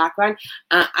on in the background.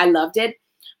 I loved it.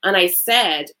 And I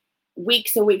said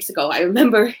weeks and weeks ago, I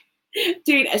remember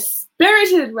doing a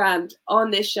spirited rant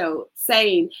on this show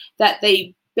saying that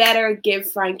they better give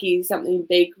Frankie something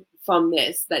big from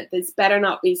this, that this better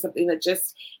not be something that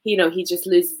just, he just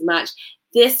loses the match.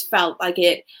 This felt like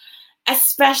it,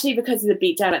 especially because of the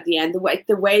beatdown at the end,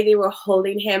 the way they were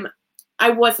holding him. I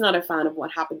was not a fan of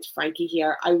what happened to Frankie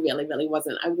here. I really, really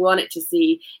wasn't. I wanted to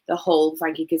see the whole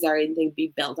Frankie Kazarian thing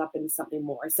be built up into something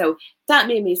more. So that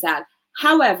made me sad.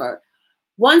 However,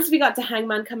 once we got to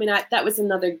Hangman coming out, that was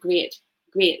another great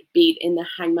beat in the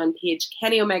Hangman Page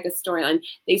Kenny Omega storyline.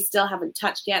 They still haven't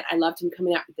touched yet. I loved him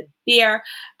coming out with the beer.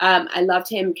 I loved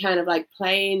him kind of like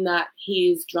playing that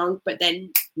he's drunk, but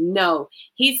then no,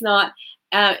 he's not.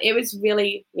 It was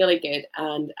really, really good.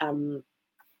 And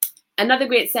another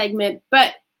great segment,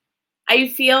 but I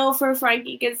feel for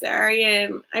Frankie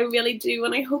Kazarian. I really do,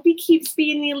 and I hope he keeps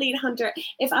being the elite hunter.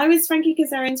 If I was Frankie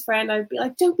Kazarian's friend, I'd be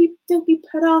like, don't be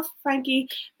put off, Frankie,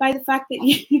 by the fact that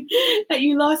you that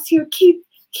you lost here.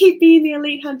 Keep being the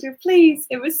elite hunter, please.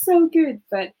 It was so good,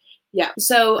 but yeah.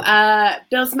 So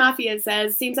Bill's Mafia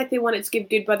says, seems like they wanted to give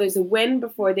Good Brothers a win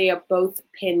before they are both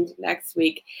pinned next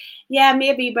week. Yeah,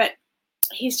 maybe, but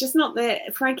he's just not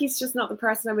Frankie's just not the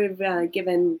person I would have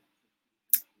given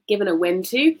a win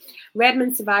to.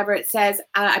 Redmond Survivor says,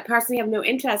 I personally have no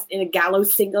interest in a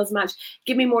Gallows singles match.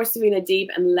 Give me more Serena Deeb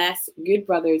and less Good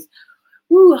Brothers.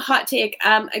 Woo, hot take.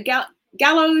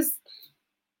 Gallows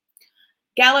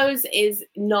is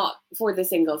not for the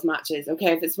singles matches.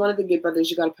 Okay, if it's one of the Good Brothers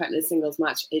you got to put in a singles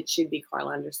match, it should be Carl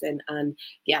Anderson. And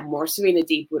yeah, more Serena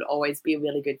Deeb would always be a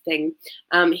really good thing.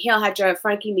 Heel Hydra,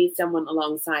 Frankie needs someone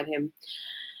alongside him.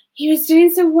 He was doing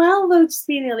so well, though, just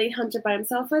being the elite hunter by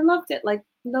himself. I loved it, like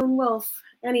Lone Wolf.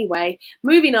 Anyway,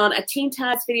 moving on, a Team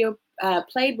Taz video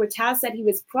played where Taz said he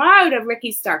was proud of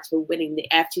Ricky Starks for winning the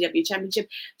FTW Championship.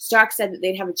 Starks said that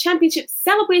they'd have a championship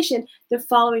celebration the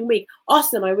following week.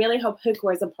 Awesome. I really hope Hook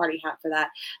wears a party hat for that.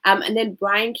 And then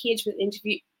Brian Cage was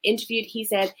interviewed. He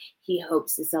said he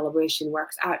hopes the celebration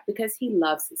works out because he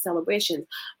loves celebrations.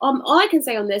 All I can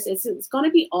say on this is it's going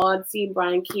to be odd seeing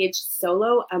Brian Cage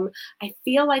solo. I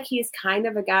feel like he's kind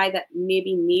of a guy that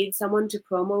maybe needs someone to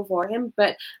promo for him,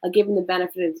 but I'll give him the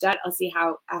benefit of the doubt. I'll see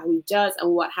how he does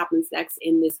and what happens next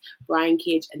in this Brian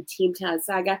Cage and Team Taz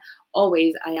saga.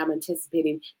 Always, I am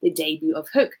anticipating the debut of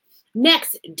Hook.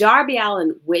 Next, Darby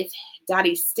Allin with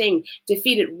Daddy Sting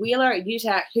defeated Wheeler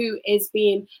Yuta, who is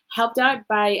being helped out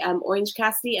by Orange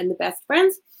Cassidy and the Best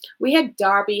Friends. We had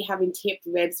Darby having taped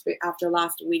ribs after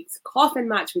last week's coffin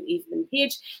match with Ethan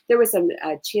Page. There was some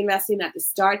chain wrestling at the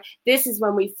start. This is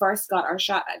when we first got our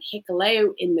shot at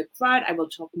Hikuleo in the crowd. I will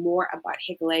talk more about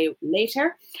Hikuleo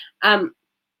later.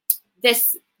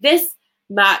 This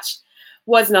match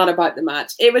was not about the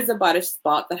match. It was about a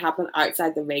spot that happened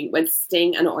outside the ring when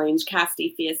Sting and Orange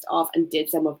Cassidy faced off and did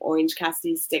some of Orange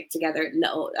Cassidy's stick together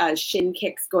little shin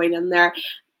kicks going in there.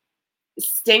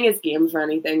 Sting is game for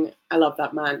anything. I love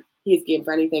that man. He's game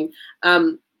for anything.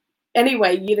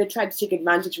 Anyway, Yuta tried to take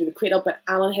advantage with a cradle, but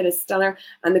Allin hit a stunner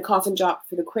and the coffin drop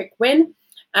for the quick win.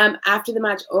 After the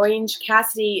match, Orange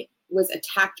Cassidy was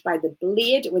attacked by the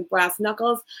Blade with brass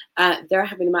knuckles. They're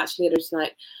having a match later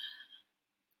tonight.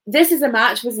 This is a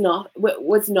match was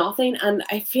nothing, and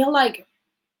I feel like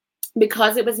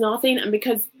because it was nothing, and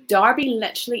because Darby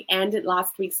literally ended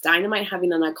last week's Dynamite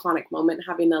having an iconic moment,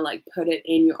 having to like put it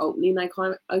in your opening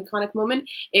iconic moment,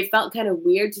 it felt kind of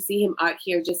weird to see him out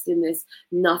here just in this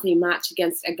nothing match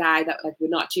against a guy that like we're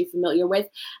not too familiar with.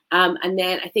 And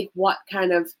then I think what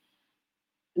kind of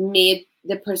made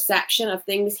the perception of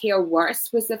things here worse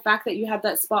was the fact that you had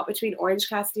that spot between Orange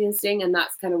Cassidy and Sting, and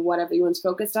that's kind of what everyone's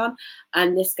focused on.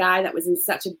 And this guy that was in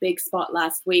such a big spot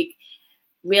last week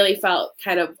really felt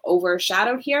kind of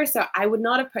overshadowed here. So I would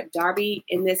not have put Darby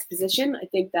in this position. I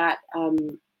think that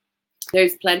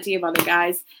there's plenty of other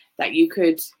guys that you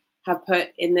could have put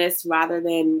in this rather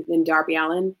than Darby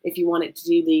Allin if you wanted to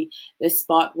do the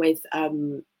spot with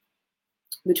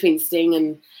between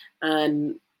Sting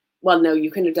and well, no, you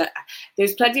couldn't have done.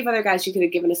 There's plenty of other guys you could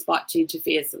have given a spot to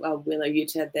face Wheeler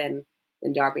Yuta than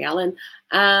Darby Allin.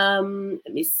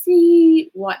 Let me see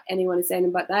what anyone is saying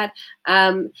about that.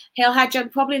 Hail Hydra,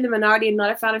 probably in the minority and not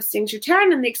a fan of Sting's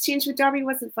return, and the exchange with Darby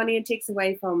wasn't funny and takes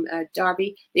away from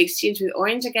Darby. The exchange with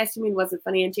Orange, I guess you mean, wasn't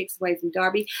funny and takes away from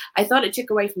Darby. I thought it took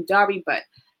away from Darby, but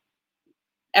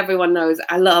everyone knows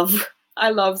I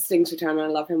love Sting's return and I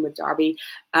love him with Darby.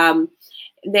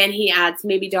 Then he adds,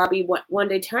 maybe Darby one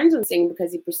day turns on Sting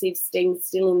because he perceives Sting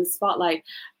still in the spotlight.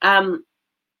 I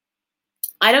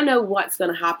don't know what's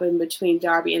going to happen between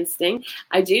Darby and Sting.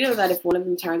 I do know that if one of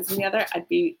them turns on the other, I'd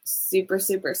be super,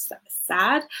 super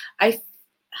sad. I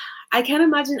can't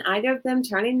imagine either of them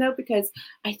turning, though, because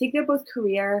I think they're both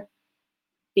career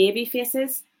baby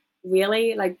faces.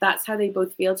 Really, like that's how they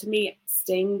both feel to me.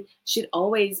 Sting should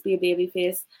always be a baby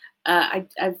face.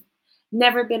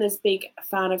 never been as big a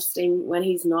fan of Sting when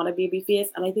he's not a babyface,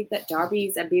 and I think that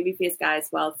Darby's a babyface guy as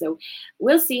well. So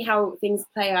we'll see how things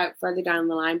play out further down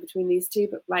the line between these two.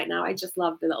 But right now, I just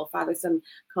love the little father-son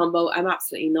combo. I'm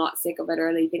absolutely not sick of it or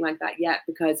anything like that yet,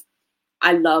 because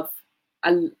I've loved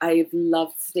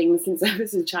Sting since I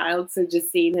was a child. So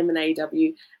just seeing him in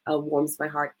AEW warms my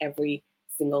heart every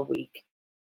single week.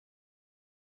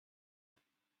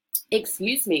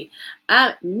 Excuse me.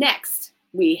 Next,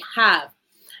 we have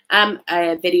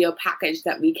a video package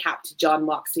that recapped Jon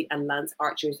Moxley and Lance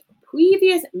Archer's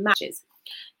previous matches.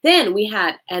 Then we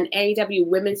had an AEW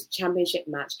Women's Championship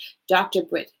match. Dr.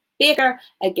 Britt Baker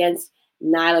against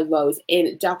Nyla Rose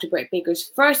in Dr. Britt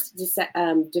Baker's first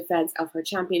defense of her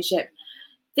championship.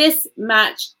 This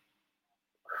match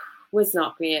was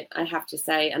not great, I have to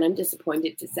say, and I'm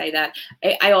disappointed to say that.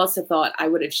 I also thought I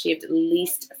would have shaved at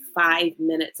least 5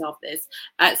 minutes off this.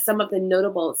 Some of the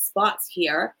notable spots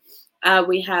here,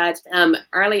 we had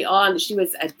early on, she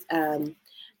was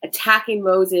attacking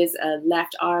Rose's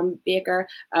left arm, Baker.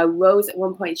 Rose, at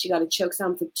one point, she got a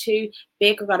chokeslam for 2.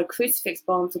 Baker got a crucifix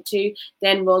bomb for 2,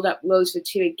 then rolled up Rose for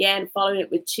 2 again, following it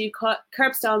with 2 curb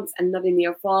stomps and another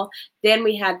near fall. Then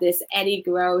we had this Eddie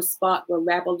Guerrero spot where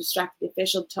Rebel distracted the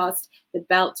official, tossed the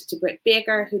belt to Britt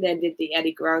Baker, who then did the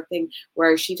Eddie Guerrero thing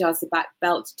where she tossed the back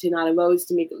belt to Nyla Rose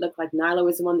to make it look like Nyla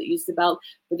was the one that used the belt,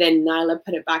 but then Nyla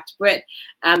put it back to Britt.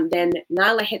 Then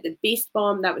Nyla hit the beast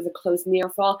bomb. That was a close near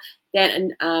fall.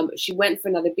 Then she went for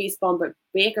another beast bomb, but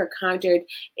Baker countered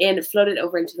and floated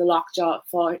over into the lockjaw,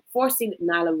 forcing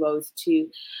Nyla Rose to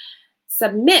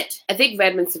submit. I think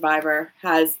Redmond Survivor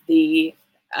has the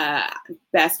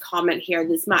best comment here.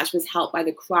 This match was helped by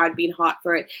the crowd being hot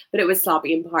for it, but it was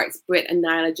sloppy in parts. Britt and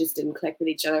Nyla just didn't click with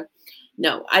each other.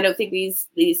 No, I don't think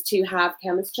these two have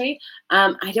chemistry.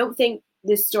 I don't think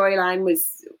this storyline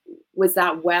was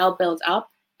that well built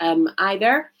up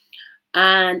either.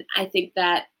 And I think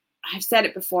that I've said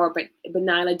it before, but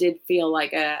Nyla did feel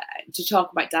like to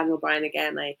talk about Daniel Bryan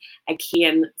again, a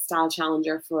Kane style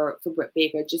challenger for Britt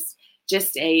Baker,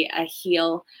 just a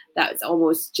heel that was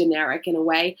almost generic in a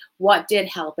way. What did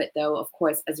help it, though, of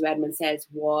course, as Redmond says,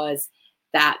 was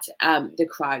that the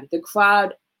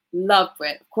crowd loved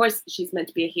Britt. Of course, she's meant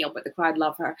to be a heel, but the crowd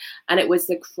loved her, and it was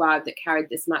the crowd that carried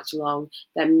this match along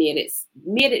that made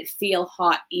it feel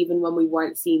hot, even when we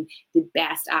weren't seeing the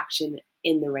best action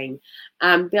in the ring.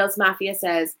 Bill's Mafia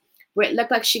says Britt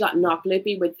looked like she got knocked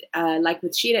loopy with like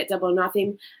with Sheeta at Double or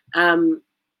Nothing.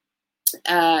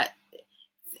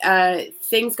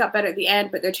 Things got better at the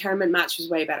end, but their tournament match was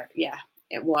way better. Yeah,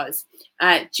 it was.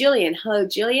 Julian, hello,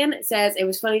 Julian, says it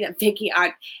was funny that Vicky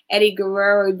out Eddie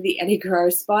Guerrero, the Eddie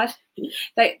Guerrero spot.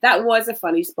 That was a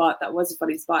funny spot. That was a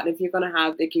funny spot. And if you're going to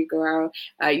have Vicky Guerrero,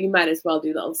 you might as well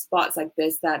do little spots like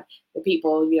this that the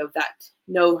people, that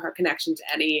know her connection to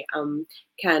Eddie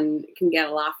can get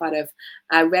a laugh out of.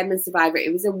 Redmond Survivor,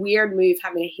 it was a weird move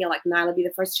having a heel like Nyla be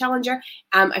the first challenger.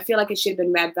 I feel like it should have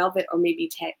been Red Velvet or maybe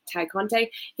Ty Conte.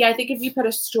 Yeah, I think if you put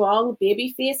a strong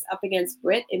baby face up against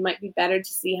Britt, it might be better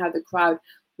to see how the crowd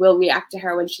will react to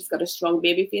her when she's got a strong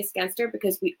baby face against her,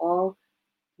 because we all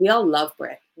love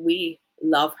Britt. We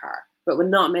love her, but we're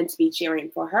not meant to be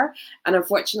cheering for her. And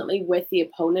unfortunately, with the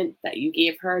opponent that you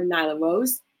gave her, Nyla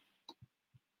Rose,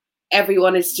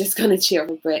 everyone is just going to cheer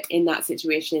for Britt in that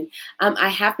situation. I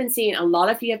have been seeing a lot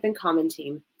of you have been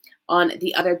commenting on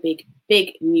the other big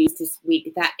news this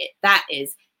week. That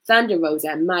is Thunder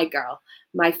Rosa, my girl,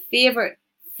 my favorite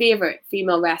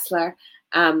female wrestler,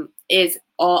 is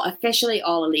officially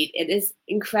All Elite. It is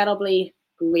incredibly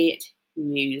great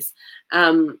news.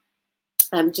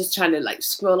 I'm just trying to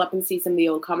scroll up and see some of the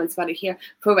old comments about it here.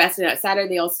 Pro Wrestling Outsider,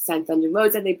 they also signed Thunder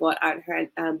Rosa. They bought her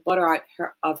out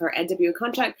of her NWO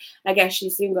contract. I guess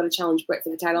she's soon going to challenge Britt for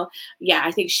the title. Yeah,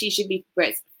 I think she should be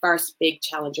Britt's first big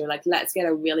challenger. Let's get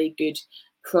a really good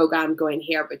program going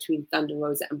here between Thunder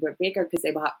Rosa and Britt Baker, because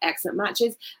they will have excellent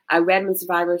matches. Redmond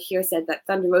Survivor here said that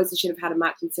Thunder Rosa should have had a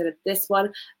match instead of this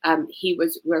one. He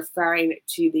was referring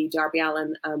to the Darby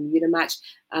Allin Yuta match,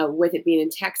 with it being in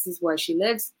Texas where she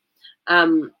lives.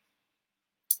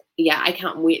 Yeah, I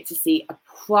can't wait to see a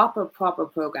proper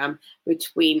program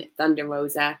between Thunder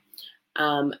Rosa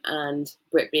and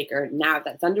Britt Baker now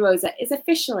that Thunder Rosa is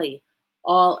officially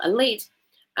All Elite.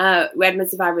 Redmond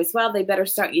Survivor as well, they better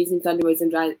start using Thunder Rosa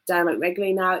and Dynamite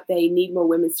regularly now. They need more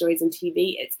women's stories on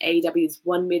TV. It's AEW's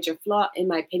one major flaw, in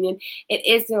my opinion. It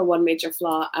is their one major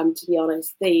flaw, to be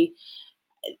honest. They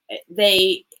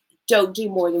don't do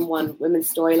more than one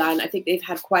women's storyline. I think they've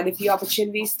had quite a few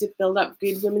opportunities to build up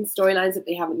good women's storylines that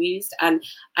they haven't used. And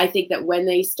I think that when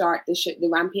they start the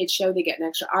Rampage show, they get an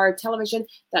extra hour of television.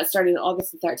 That's starting on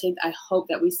August the 13th. I hope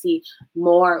that we see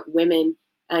more women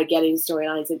getting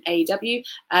storylines in AEW.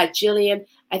 Jillian,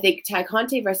 I think Ty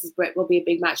Conte versus Britt will be a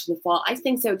big match in the fall. I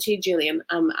think so too, Jillian.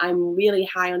 I'm really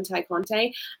high on Ty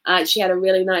Conte. She had a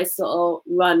really nice little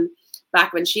run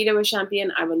back when Shida was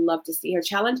champion. I would love to see her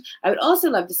challenge. I would also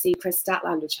love to see Chris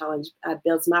Statlander challenge.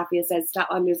 Bill's Mafia says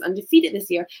Statlander is undefeated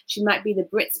this year. She might be the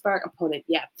Pittsburgh opponent.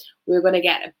 Yeah, we're going to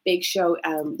get a big show.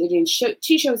 They're doing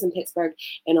 2 shows in Pittsburgh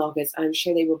in August. I'm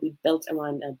sure they will be built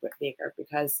around Britt Baker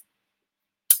because,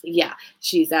 yeah,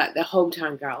 she's the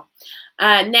hometown girl.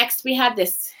 Next, we had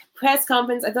this press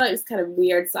conference. I thought it was kind of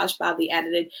weird / badly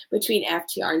edited between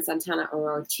FTR and Santana and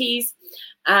Ortiz.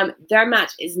 Their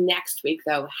match is next week,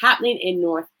 though, happening in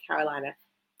North Carolina.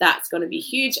 That's going to be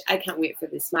huge. I can't wait for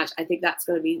this match. I think that's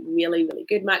going to be really, really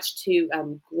good match. 2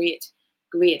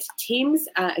 great teams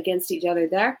against each other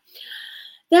there.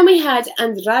 Then we had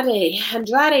Andrade.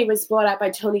 Andrade was brought out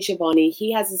by Tony Schiavone.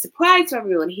 He has a surprise for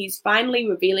everyone. He's finally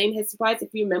revealing his surprise. If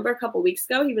you remember a couple of weeks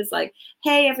ago, he was like,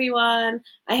 hey, everyone,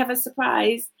 I have a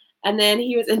surprise. And then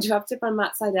he was interrupted by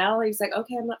Matt Sydal. He was like,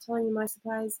 okay, I'm not telling you my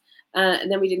surprise. And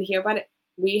then we didn't hear about it.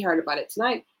 We heard about it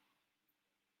tonight.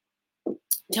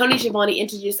 Tony Schiavone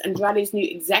introduced Andrade's new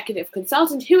executive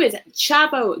consultant, who is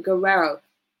Chavo Guerrero.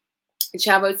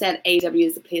 Chavo said AEW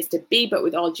is the place to be, but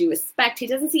with all due respect, he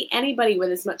doesn't see anybody with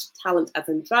as much talent as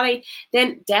Andrade.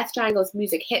 Then Death Triangle's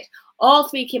music hit. All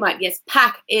 3 came out. Yes,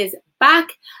 Pac is back.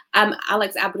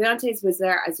 Alex Abrahantes was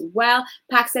there as well.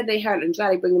 Pac said they heard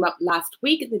Andrade bring him up last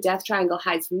week. The Death Triangle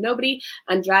hides from nobody.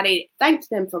 Andrade thanked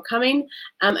them for coming.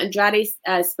 Andrade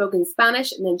spoke in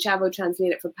Spanish, and then Chavo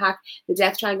translated for Pac. The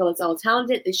Death Triangle is all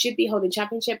talented. They should be holding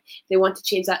championship. They want to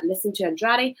change that. Listen to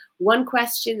Andrade. One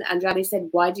question, Andrade said,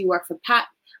 why do you work for Pac?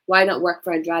 Why not work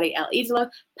for Andrade El Idolo?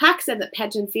 Pac said that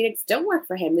Penta and Phoenix don't work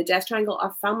for him. The Death Triangle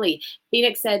are family.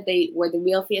 Phoenix said they were the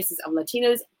real faces of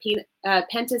Latinos.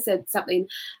 Penta said something,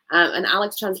 and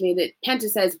Alex translated. Penta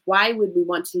says, why would we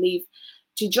want to leave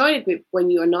to join a group when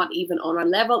you are not even on our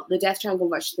level? The Death Triangle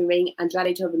rushed the ring.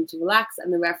 Andrade told them to relax,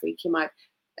 and the referee came out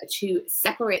to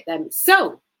separate them.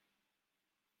 So,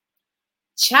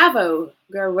 Chavo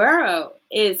Guerrero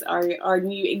is our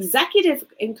new executive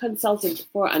and consultant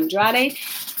for Andrade.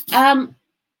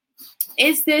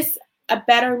 Is this a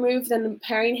better move than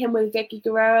pairing him with Vicky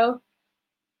Guerrero?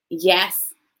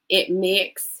 Yes, it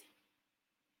makes.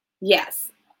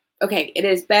 Yes. Okay, it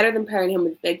is better than pairing him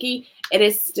with Vicky. It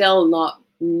is still not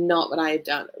what I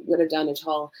would have done at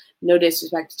all. No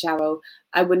disrespect to Chavo.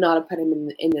 I would not have put him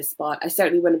in this spot. I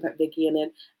certainly wouldn't have put Vicky in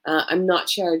it. I'm not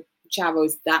sure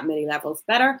Chavo's that many levels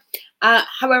better.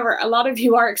 However, a lot of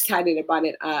you are excited about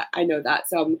it. I know that.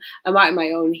 So I'm out on my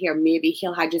own here. Maybe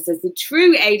Heel Hydra says the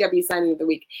true AEW signing of the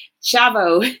week.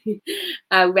 Chavo.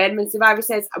 Redmond Survivor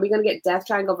says, are we going to get Death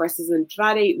Triangle versus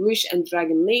Andrade, Rush, and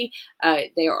Dragon Lee?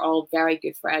 They are all very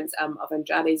good friends of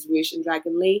Andrade's, Rush, and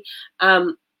Dragon Lee.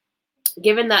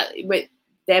 Given that with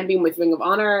them being with Ring of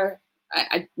Honor,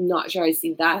 I'm not sure I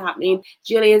see that happening.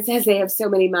 Julian says they have so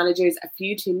many managers, a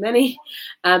few too many.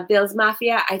 Bill's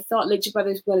Mafia, I thought Lucha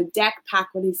Brothers were going to deck Pac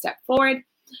when he stepped forward.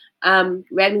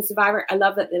 Redmond Survivor, I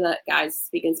love that they let guys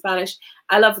speak in Spanish.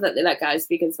 I love that they let guys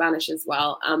speak in Spanish as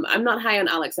well. I'm not high on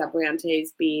Alex Abrahantes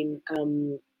being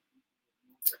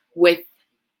with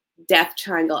Death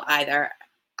Triangle either.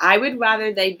 I would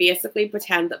rather they basically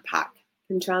pretend that Pac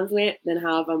can translate than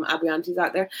have Abrahantes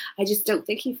out there. I just don't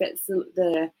think he fits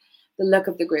the look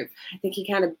of the group. I think he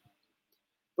kind of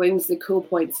brings the cool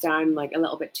points down like a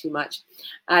little bit too much.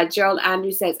 Gerald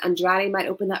Andrews says Andrade might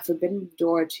open that forbidden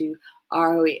door to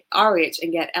ROH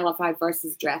and get LFI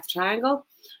versus Death Triangle.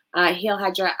 Heel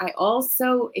Hydra, I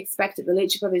also expected the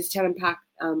Lucha Brothers to turn Pac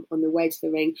on the way to the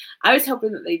ring. I was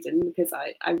hoping that they didn't because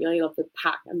I really love the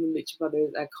Pac and the Lucha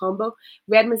Brothers combo.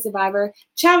 Redmond Survivor,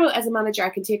 Chavo as a manager I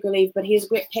can take or leave, but he has a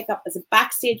great pickup as a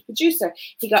backstage producer.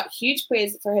 He got huge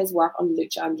praise for his work on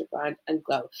Lucha Underground and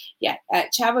Glow. Yeah,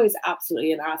 Chavo is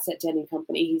absolutely an asset to any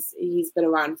company. He's been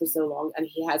around for so long and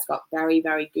he has got very,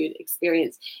 very good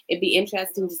experience. It'd be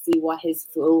interesting to see what his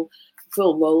full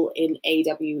role in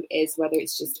AEW is, whether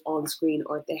it's just on screen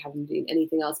or if they haven't done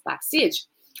anything else backstage.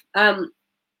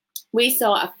 We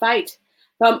saw a fight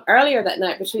from earlier that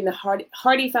night between the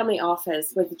Hardy family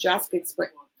office with Jurassic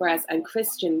Express and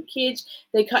Christian Cage.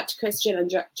 They cut to Christian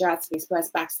and Jurassic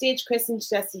Express backstage. Christian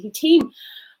suggested he team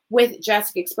with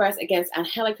Jurassic Express against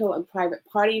Angelico and Private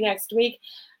Party next week.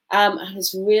 I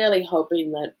was really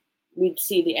hoping that we'd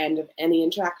see the end of any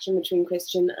interaction between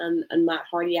Christian and Matt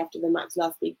Hardy after the match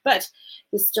last week. But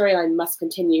the storyline must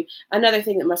continue. Another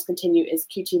thing that must continue is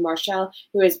QT Marshall,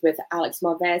 who is with Alex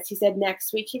Marvez. He said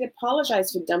next week he'd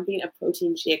apologize for dumping a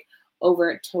protein shake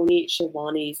over Tony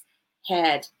Schiavone's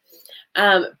head.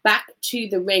 Back to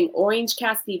the ring, Orange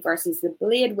Cassidy versus the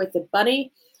Blade with the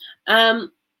Bunny.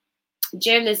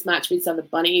 During this match, we saw the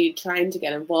Bunny trying to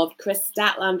get involved. Chris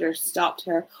Statlander stopped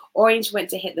her. Orange went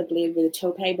to hit the Blade with a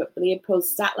tope, but Blade pulled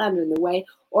Statlander in the way.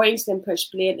 Orange then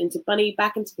pushed Blade into Bunny,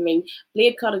 back into the ring.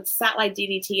 Blade caught a satellite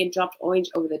DDT and dropped Orange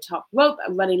over the top rope.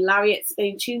 A running lariat,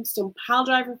 spinning tombstone pile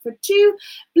driver for 2.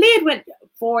 Blade went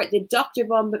for the Dr.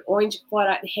 Bomb, but Orange fought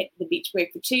out and hit the beach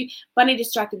break for 2. Bunny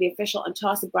distracted the official and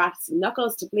tossed the brass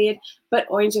knuckles to Blade, but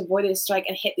Orange avoided a strike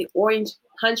and hit the Orange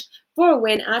punch for a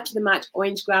win. After the match,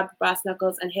 Orange grabbed the brass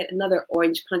knuckles and hit another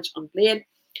Orange punch on Blade.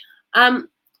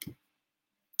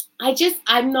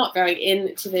 I'm not very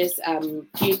into this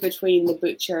feud between the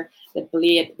Butcher, the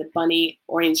Blade, the Bunny,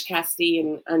 Orange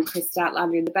Cassidy, and Chris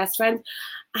Statlander and the Best Friends.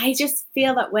 I just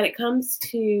feel that when it comes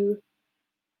to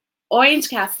Orange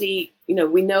Cassidy, you know,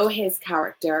 we know his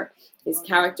character. His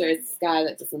character is this guy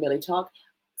that doesn't really talk,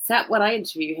 except when I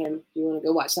interview him. If you want to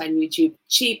go watch that on YouTube.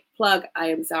 Cheap plug, I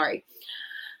am sorry.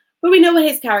 But we know what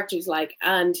his character is like,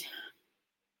 and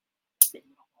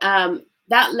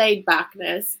that laid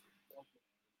backness,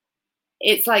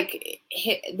 it's like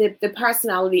the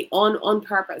personality on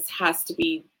purpose has to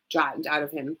be dragged out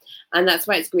of him. And that's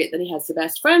why it's great that he has the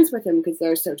Best Friends with him, because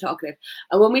they're so talkative.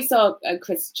 And when we saw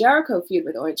Chris Jericho feud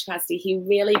with Orange Cassidy, he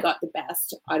really got the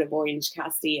best out of Orange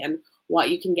Cassidy and what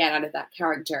you can get out of that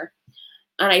character.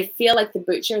 And I feel like the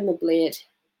Butcher and the Blade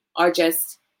are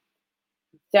just,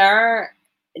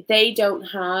 they don't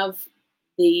have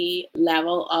the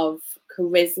level of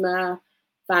charisma,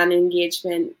 fan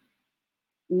engagement,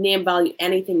 name value,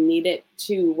 anything needed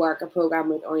to work a program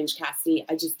with Orange Cassidy.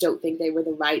 I just don't think they were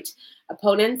the right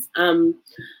opponents.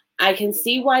 I can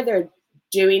see why they're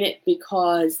doing it,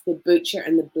 because the Butcher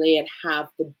and the Blade have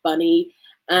the Bunny.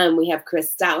 We have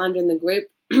Chris Statlander in the group,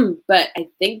 but I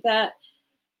think that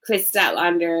Chris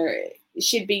Statlander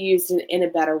should be used in a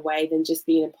better way than just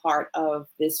being a part of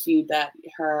this feud that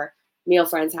her male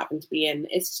friends happen to be in.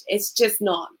 It's just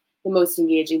not the most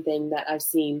engaging thing that I've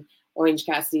seen Orange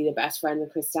Cassidy, the Best Friend, and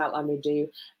Chris Statlander do.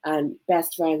 And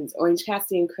Best Friends, Orange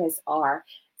Cassidy and Chris are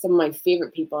some of my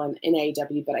favorite people in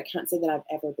AEW, but I can't say that I've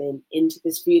ever been into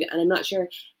this feud, and I'm not sure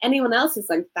anyone else is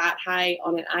like that high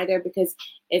on it either, because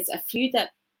it's a feud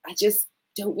that I just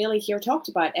don't really hear talked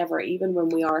about ever, even when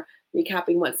we are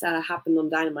recapping what's happened on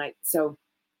Dynamite. So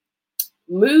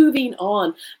moving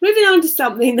on to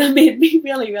something that made me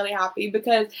really, really happy,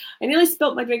 because I nearly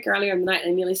spilt my drink earlier in the night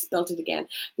and I nearly spilt it again,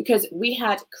 because we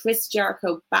had Chris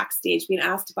Jericho backstage being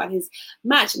asked about his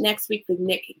match next week with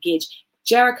Nick Gage.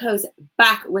 Jericho's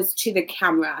back was to the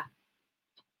camera,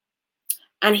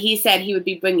 and he said he would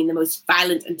be bringing the most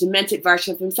violent and demented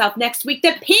version of himself next week,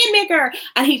 the Painmaker.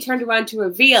 And he turned around to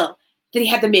reveal that he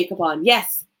had the makeup on.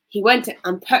 Yes, he went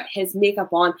and put his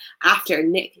makeup on after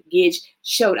Nick Gage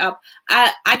showed up.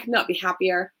 I could not be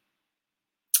happier.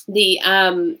 The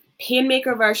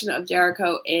Painmaker version of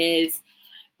Jericho is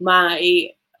my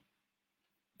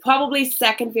probably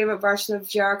second favorite version of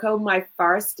Jericho. My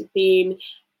first being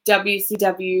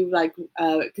WCW,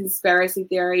 conspiracy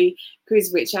theory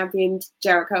cruiserweight champion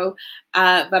Jericho.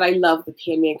 But I love the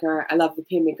Painmaker. I love the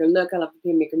Painmaker look. I love the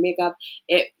Painmaker makeup.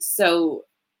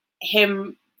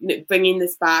 Him bringing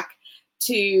this back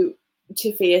to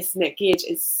face Nick Gage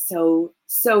is so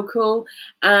cool.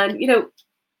 And you know,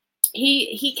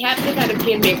 he kept the kind of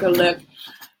Painmaker look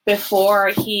before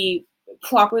he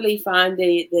properly found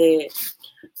the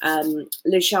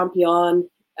Le Champion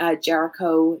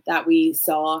Jericho that we've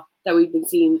been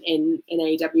seeing in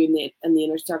AEW in the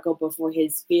Inner Circle before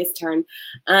his face turn.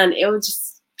 And it was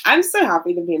just, I'm so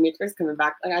happy the Painmaker is coming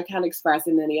back. Like, I can't express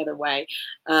it in any other way.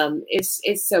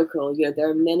 It's so cool. You know, there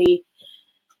are many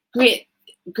great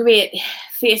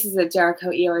faces of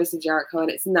Jericho, eras of Jericho,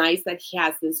 and it's nice that he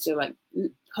has this to like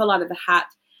pull out of the hat,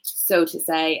 so to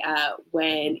say,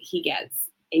 when he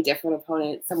gets a different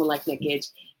opponent, someone like Nick Gage.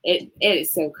 It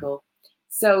is so cool.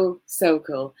 So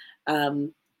cool.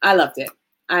 I loved it.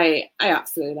 I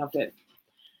absolutely loved it.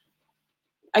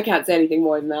 I can't say anything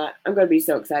more than that. I'm going to be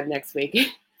so excited next week.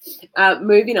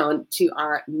 Moving on to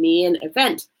our main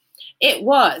event. It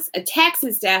was a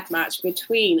Texas death match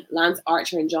between Lance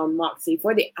Archer and Jon Moxley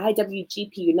for the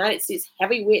IWGP United States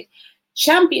Heavyweight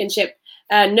Championship.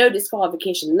 No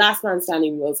disqualification, last man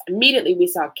standing rules. Immediately we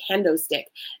saw a kendo stick.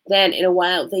 Then in a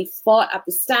while they fought up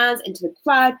the stands into the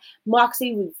crowd.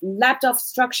 Moxley leapt off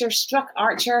structure, struck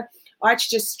Archer. Archer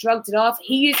just shrugged it off.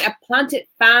 He used a planted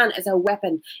fan as a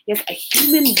weapon. Yes, a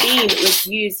human being was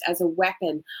used as a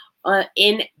weapon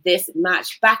in this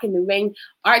match. Back in the ring,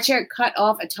 Archer cut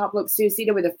off a top rope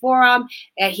suicida with a forearm.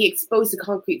 He exposed the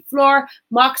concrete floor.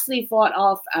 Moxley fought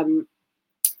off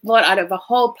fought out of a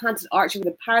hole, planted Archer with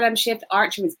a paradigm shift.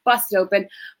 Archer was busted open.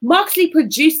 Moxley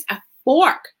produced a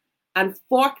fork and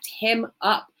forked him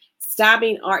up,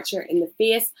 stabbing Archer in the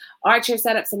face. Archer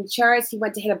set up some chairs. He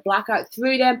went to hit a blackout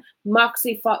through them.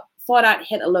 Moxley fought out,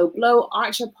 hit a low blow.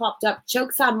 Archer popped up,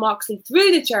 chokeslammed Moxley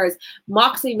through the chairs.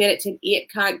 Moxley made it to an 8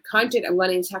 count, countered a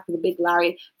running attack with a big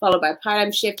lariat, followed by a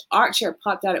paradigm shift. Archer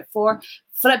popped out at 4,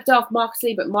 flipped off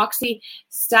Moxley, but Moxley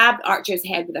stabbed Archer's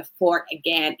head with a fork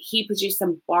again. He produced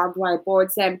some barbed wire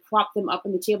boards, then propped them up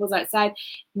on the tables outside.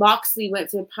 Moxley went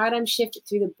for the paradigm shift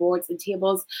through the boards and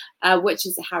tables, which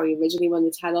is how he originally won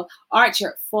the title.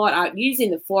 Archer fought out using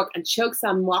the fork and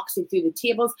chokeslammed Moxley through the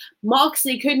tables.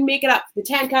 Moxley couldn't make it up for the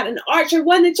 10 count, and Archer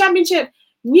won the championship.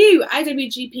 New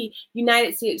IWGP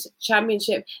United States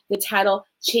Championship. The title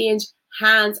changed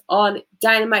hands on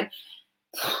Dynamite.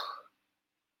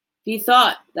 If you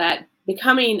thought that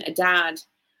becoming a dad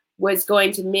was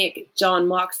going to make Jon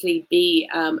Moxley be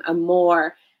a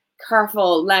more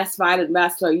careful, less violent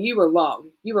wrestler, you were wrong.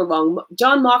 You were wrong.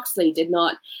 Jon Moxley did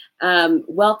not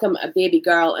welcome a baby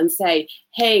girl and say,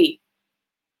 hey,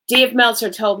 Dave Meltzer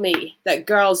told me that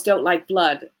girls don't like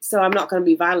blood, so I'm not going to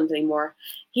be violent anymore.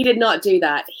 He did not do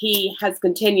that. He has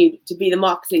continued to be the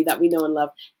Moxley that we know and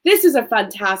love. This is a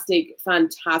fantastic,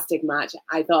 fantastic match.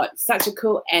 I thought such a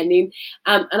cool ending.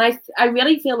 And I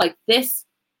really feel like this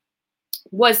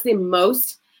was the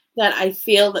most that I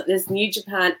feel that this New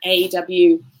Japan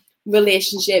AEW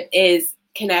relationship is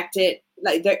connected,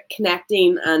 like they're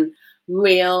connecting and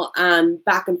real and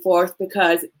back and forth,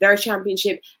 because their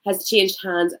championship has changed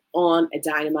hands on a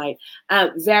Dynamite.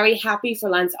 Very happy for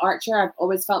Lance Archer. I've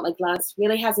always felt like Lance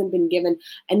really hasn't been given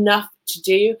enough to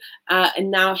do, and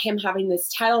now him having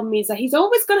this title means that he's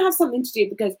always going to have something to do,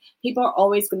 because people are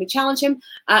always going to challenge him.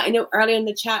 I know earlier in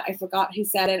the chat, I forgot who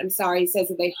said it, I'm sorry, he says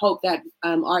that they hope that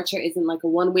Archer isn't like a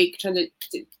 1 week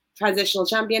transitional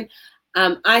champion.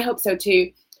 I hope so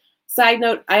too. Side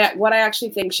note, what I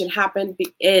actually think should happen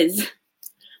is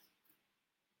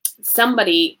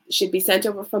somebody should be sent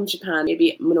over from Japan,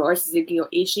 maybe Minoru Suzuki or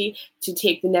Ishii, to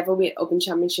take the Neverweight Open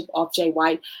Championship off Jay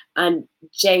White, and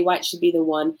Jay White should be the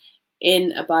one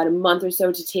in about a month or so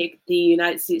to take the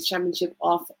United States Championship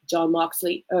off Jon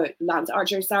Moxley, or Lance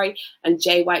Archer, sorry, and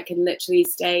Jay White can literally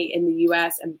stay in the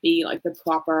US and be like the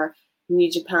proper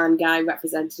New Japan guy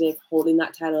representative, holding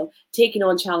that title, taking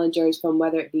on challengers from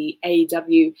whether it be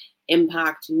AEW,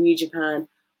 Impact, New Japan,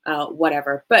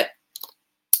 whatever. But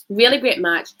really great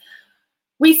match.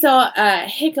 We saw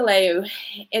Hikuleo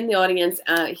in the audience.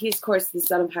 He's, of course, the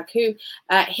son of Haku.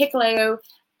 Hikuleo,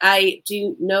 I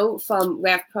do know from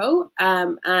Rev Pro,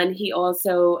 and he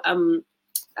also,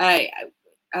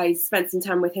 I spent some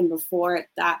time with him before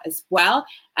that as well.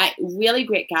 Really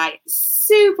great guy.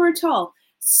 Super tall.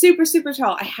 Super, super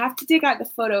tall. I have to dig out the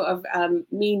photo of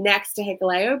me next to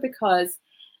Hikuleo, because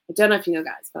I don't know if you know,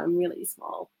 guys, but I'm really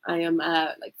small. I am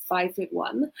like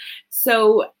 5'1".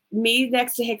 So me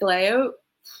next to Hikuleo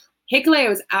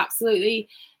is absolutely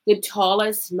the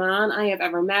tallest man I have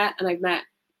ever met. And I've met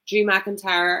Drew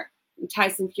McIntyre,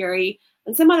 Tyson Fury,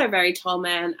 and some other very tall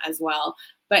men as well.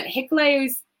 But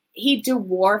he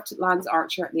dwarfed Lance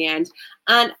Archer at the end.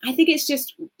 And I think it's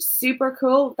just super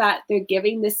cool that they're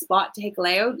giving this spot to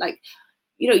Hikuleo. Like,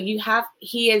 you know,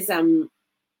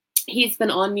 he's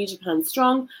been on New Japan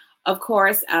Strong, of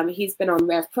course. He's been on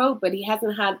Rev Pro, but he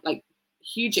hasn't had like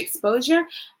huge exposure.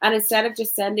 And instead of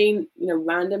just sending, you know,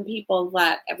 random people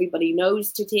that everybody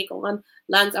knows to take on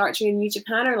Lance Archer in New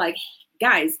Japan, are like,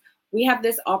 guys, we have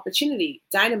this opportunity,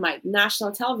 Dynamite,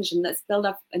 national television, let's build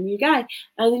up a new guy.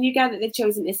 And the new guy that they've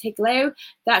chosen is Hikuleo.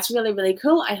 That's really, really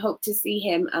cool. I hope to see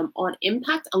him on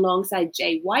Impact alongside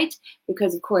Jay White,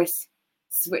 because, of course,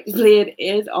 Switchblade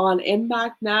is on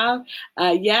Impact now.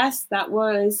 Yes, that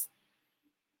was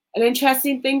an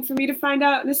interesting thing for me to find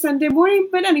out on a Sunday morning.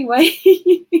 But anyway,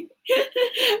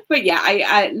 but yeah,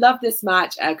 I love this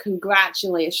match.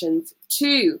 Congratulations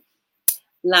to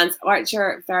Lance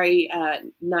Archer. Very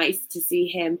nice to see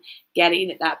him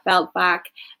getting that belt back.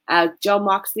 Jon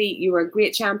Moxley, you were a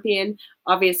great champion.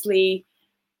 Obviously,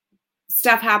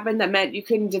 stuff happened that meant you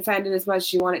couldn't defend it as much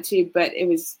as you wanted to, but it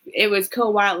was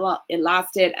cool while it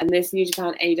lasted. And this New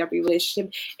Japan AEW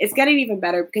relationship is getting even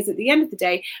better, because at the end of the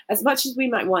day, as much as we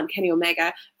might want Kenny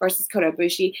Omega versus Kota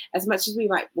Ibushi, as much as we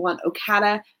might want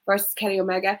Okada versus Kenny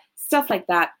Omega, stuff like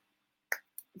that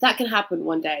can happen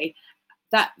one day.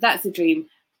 That's a dream.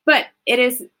 But it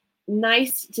is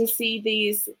nice to see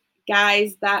these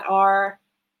guys that are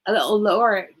a little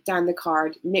lower down the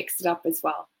card mixed it up as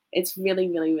well. It's really,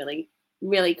 really, really,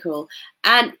 really cool.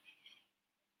 And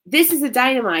this is a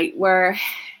Dynamite where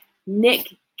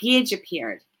Nick Gage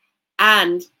appeared.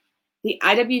 And the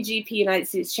IWGP United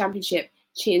States Championship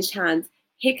changed hands.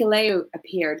 Hikuleo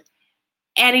appeared.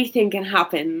 Anything can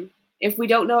happen. If we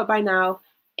don't know it by now,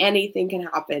 anything can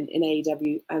happen in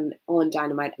AEW and on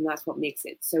Dynamite, and that's what makes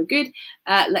it so good.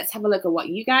 Let's have a look at what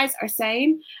you guys are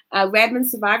saying. Redmond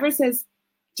Survivor says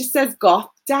goth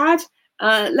dad.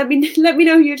 Let me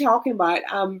know who you're talking about,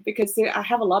 because I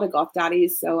have a lot of goth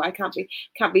daddies, so I can't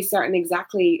be certain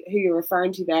exactly who you're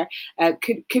referring to there.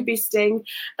 Could be Sting.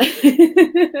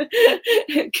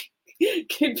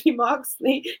 Could be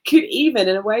Moxley, could even,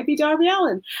 in a way, be Darby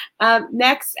Allin.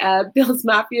 Next, Bill's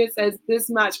Mafia says, this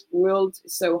match ruled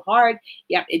so hard.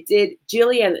 Yep, it did.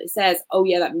 Julian says, oh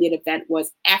yeah, that main event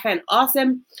was effing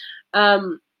awesome.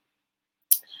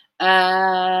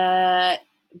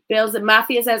 Bill's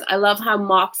Mafia says, I love how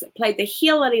Mox played the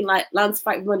heel letting Lance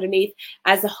fight from underneath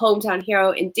as the hometown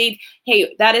hero. Indeed,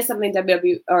 hey, that is something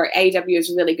WWE or AEW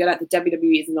is really good at. The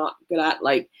WWE is not good at,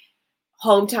 like,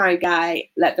 hometown guy,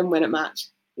 let them win a match.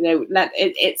 You know,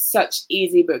 it's such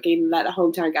easy booking. Let a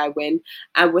hometown guy win.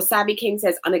 And Wasabi King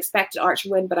says unexpected Archer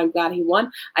win, but I'm glad he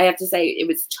won. I have to say it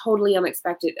was totally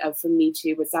unexpected for me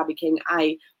too. Wasabi King.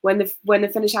 When the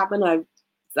finish happened, I was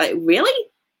like,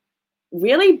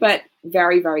 really, but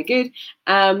very, very good.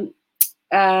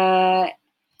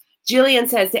 Julian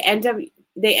says the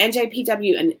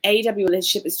NJPW and AEW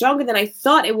relationship is stronger than I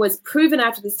thought it was. Proven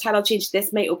after this title change,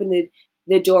 this may open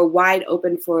the door wide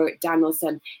open for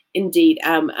Danielson, indeed.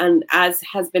 And as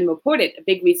has been reported, a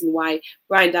big reason why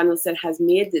Bryan Danielson has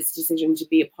made this decision to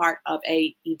be a part of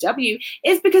AEW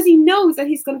is because he knows that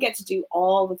he's going to get to do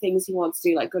all the things he wants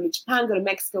to do, like go to Japan, go to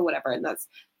Mexico, whatever. And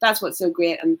that's what's so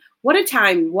great. And what a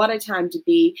time to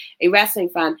be a wrestling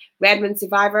fan. Redmond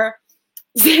Survivor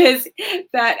says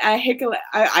that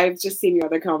I've just seen your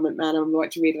other comment, man. I'm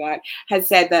about to read it out. Has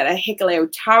said that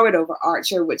Hikuleo towered over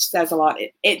Archer, which says a lot.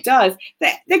 It does.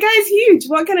 The guy's huge.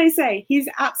 What can I say? He's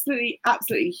absolutely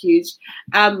huge.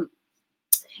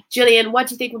 Julian, what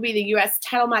do you think will be the US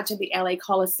title match at the LA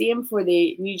Coliseum for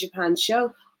the New Japan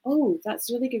show? Oh, that's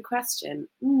a really good question.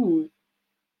 I'm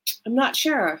not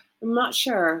sure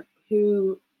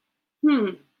who.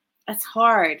 That's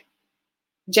hard.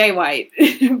 Jay White,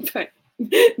 but.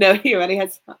 No, he already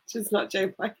has matches, not Jay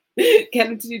White. Get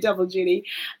him to do double duty.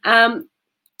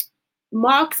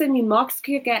 Mox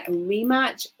could get a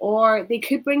rematch, or they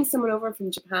could bring someone over from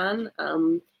Japan.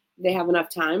 They have enough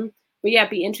time. But yeah,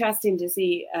 it'd be interesting to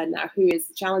see now who is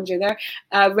the challenger there.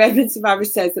 Redmond Survivor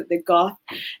says that the goth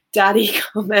daddy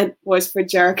comment was for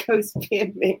Jericho's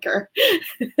Painmaker.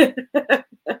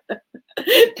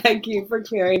 Thank you for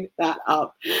clearing that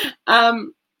up.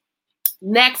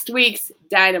 Next week's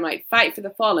Dynamite, Fight for the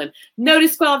Fallen. No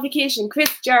disqualification. Chris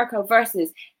Jericho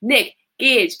versus Nick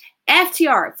Gage.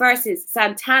 FTR versus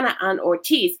Santana and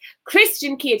Ortiz.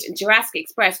 Christian Cage and Jurassic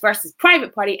Express versus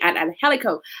Private Party and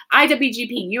Angelico.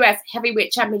 IWGP US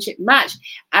Heavyweight Championship match.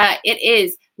 It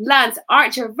is Lance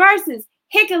Archer versus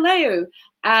Hikuleo.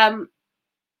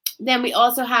 Then we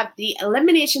also have the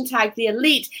elimination tag, the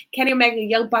Elite, Kenny Omega,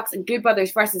 Young Bucks, and Good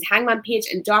Brothers versus Hangman Page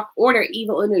and Dark Order,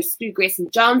 Evil Uno, Stu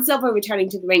Grayson, John Silver returning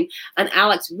to the ring, and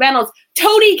Alex Reynolds.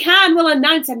 Tony Khan will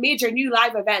announce a major new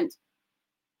live event.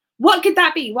 What could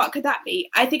that be?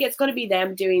 I think it's going to be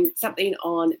them doing something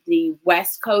on the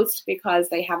West Coast because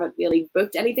they haven't really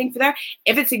booked anything for there.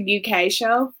 If it's a UK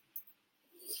show,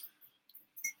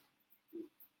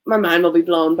 my mind will be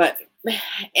blown, but...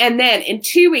 And then in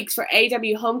 2 weeks for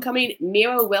AEW Homecoming,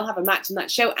 Miro will have a match on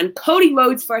that show, and Cody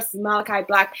Rhodes versus Malachi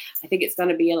Black. I think it's going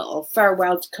to be a little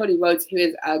farewell to Cody Rhodes, who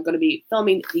is going to be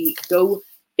filming the Go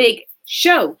Big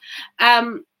show.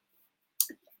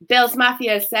 Bill's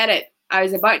Mafia said it. I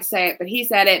was about to say it, but he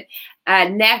said it.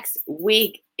 Next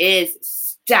week is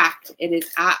stacked. It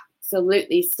is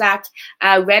absolutely stacked.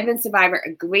 Redmond Survivor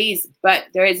agrees, but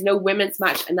there is no women's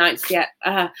match announced yet.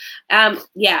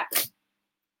 Yeah.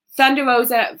 Thunder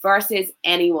Rosa versus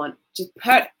anyone. Just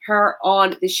put her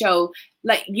on the show.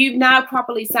 Like, you've now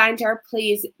properly signed her.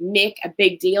 Please make a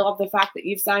big deal of the fact that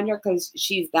you've signed her because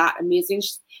she's that amazing.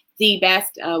 She's the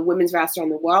best women's wrestler in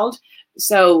the world.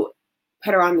 So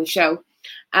put her on the show.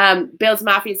 Bill's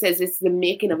Mafia says this is the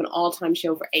making of an all-time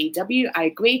show for AEW. I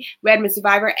agree. Redmond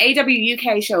Survivor, AEW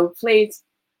UK show, please.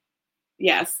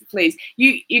 Yes, please.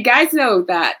 You guys know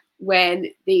that when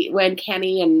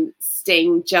Kenny and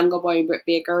Sting, Jungle Boy, and Britt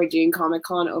Baker are doing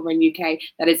Comic-Con over in UK,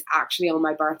 that is actually on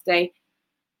my birthday.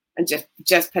 And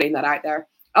just putting that out there.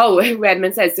 Oh,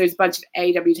 Redmond says there's a bunch of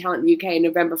AEW talent in the UK in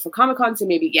November for Comic-Con, so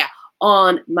maybe, yeah,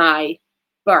 on my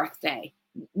birthday,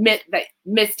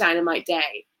 Miss Dynamite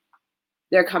Day,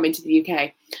 they're coming to the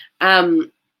UK.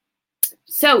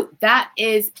 So that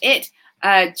is it.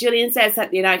 Julian says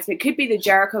that the announcement could be the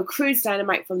Jericho Cruise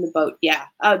Dynamite from the boat. Yeah,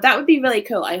 that would be really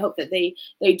cool. I hope that they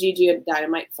do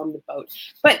Dynamite from the boat.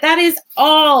 But that is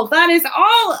all. That is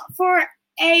all for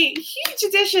a huge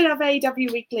edition of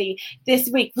AEW Weekly this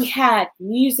week. We had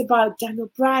news about Daniel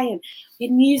Bryan. We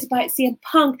had news about CM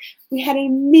Punk. We had an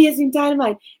amazing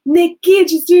Dynamite. Nick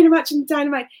Gage is doing a match in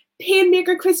Dynamite.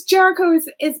 Painmaker Chris Jericho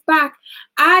is back.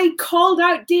 I called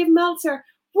out Dave Meltzer.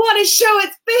 What a show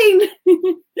it's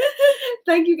been.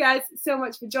 Thank you guys so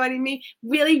much for joining me.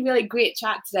 Really, really great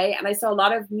chat today. And I saw a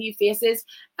lot of new faces.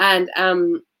 And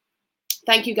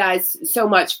thank you guys so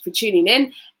much for tuning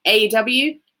in.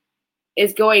 AEW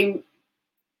is going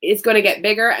to get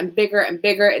bigger and bigger and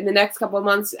bigger in the next couple of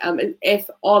months. If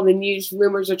all the news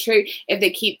rumors are true, if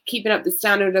they keep keeping up the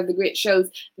standard of the great shows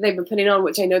that they've been putting on,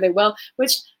 which I know they will,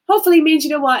 which hopefully means, you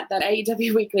know what, that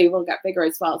AEW Weekly will get bigger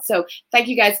as well. So thank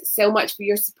you guys so much for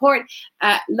your support.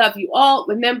 Love you all.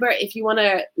 Remember, if you want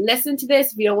to listen to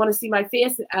this, if you don't want to see my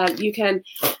face, you can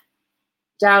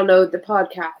download the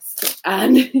podcast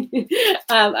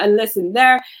and listen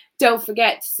there. Don't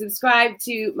forget to subscribe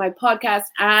to my podcast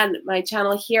and my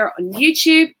channel here on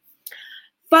YouTube.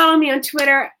 Follow me on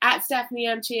Twitter at Stephanie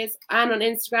M. Chase and on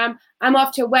Instagram. I'm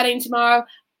off to a wedding tomorrow.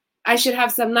 I should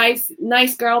have some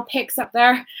nice girl pics up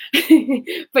there.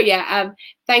 But yeah,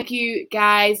 thank you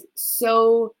guys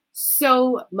so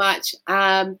much.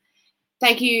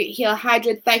 Thank you, Heel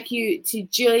Hydra. Thank you to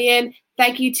Julian.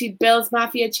 Thank you to Bill's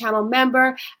Mafia channel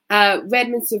member,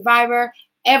 Redmond Survivor,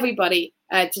 everybody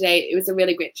today. It was a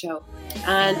really great show.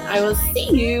 And I will see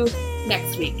you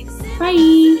next week.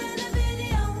 Bye.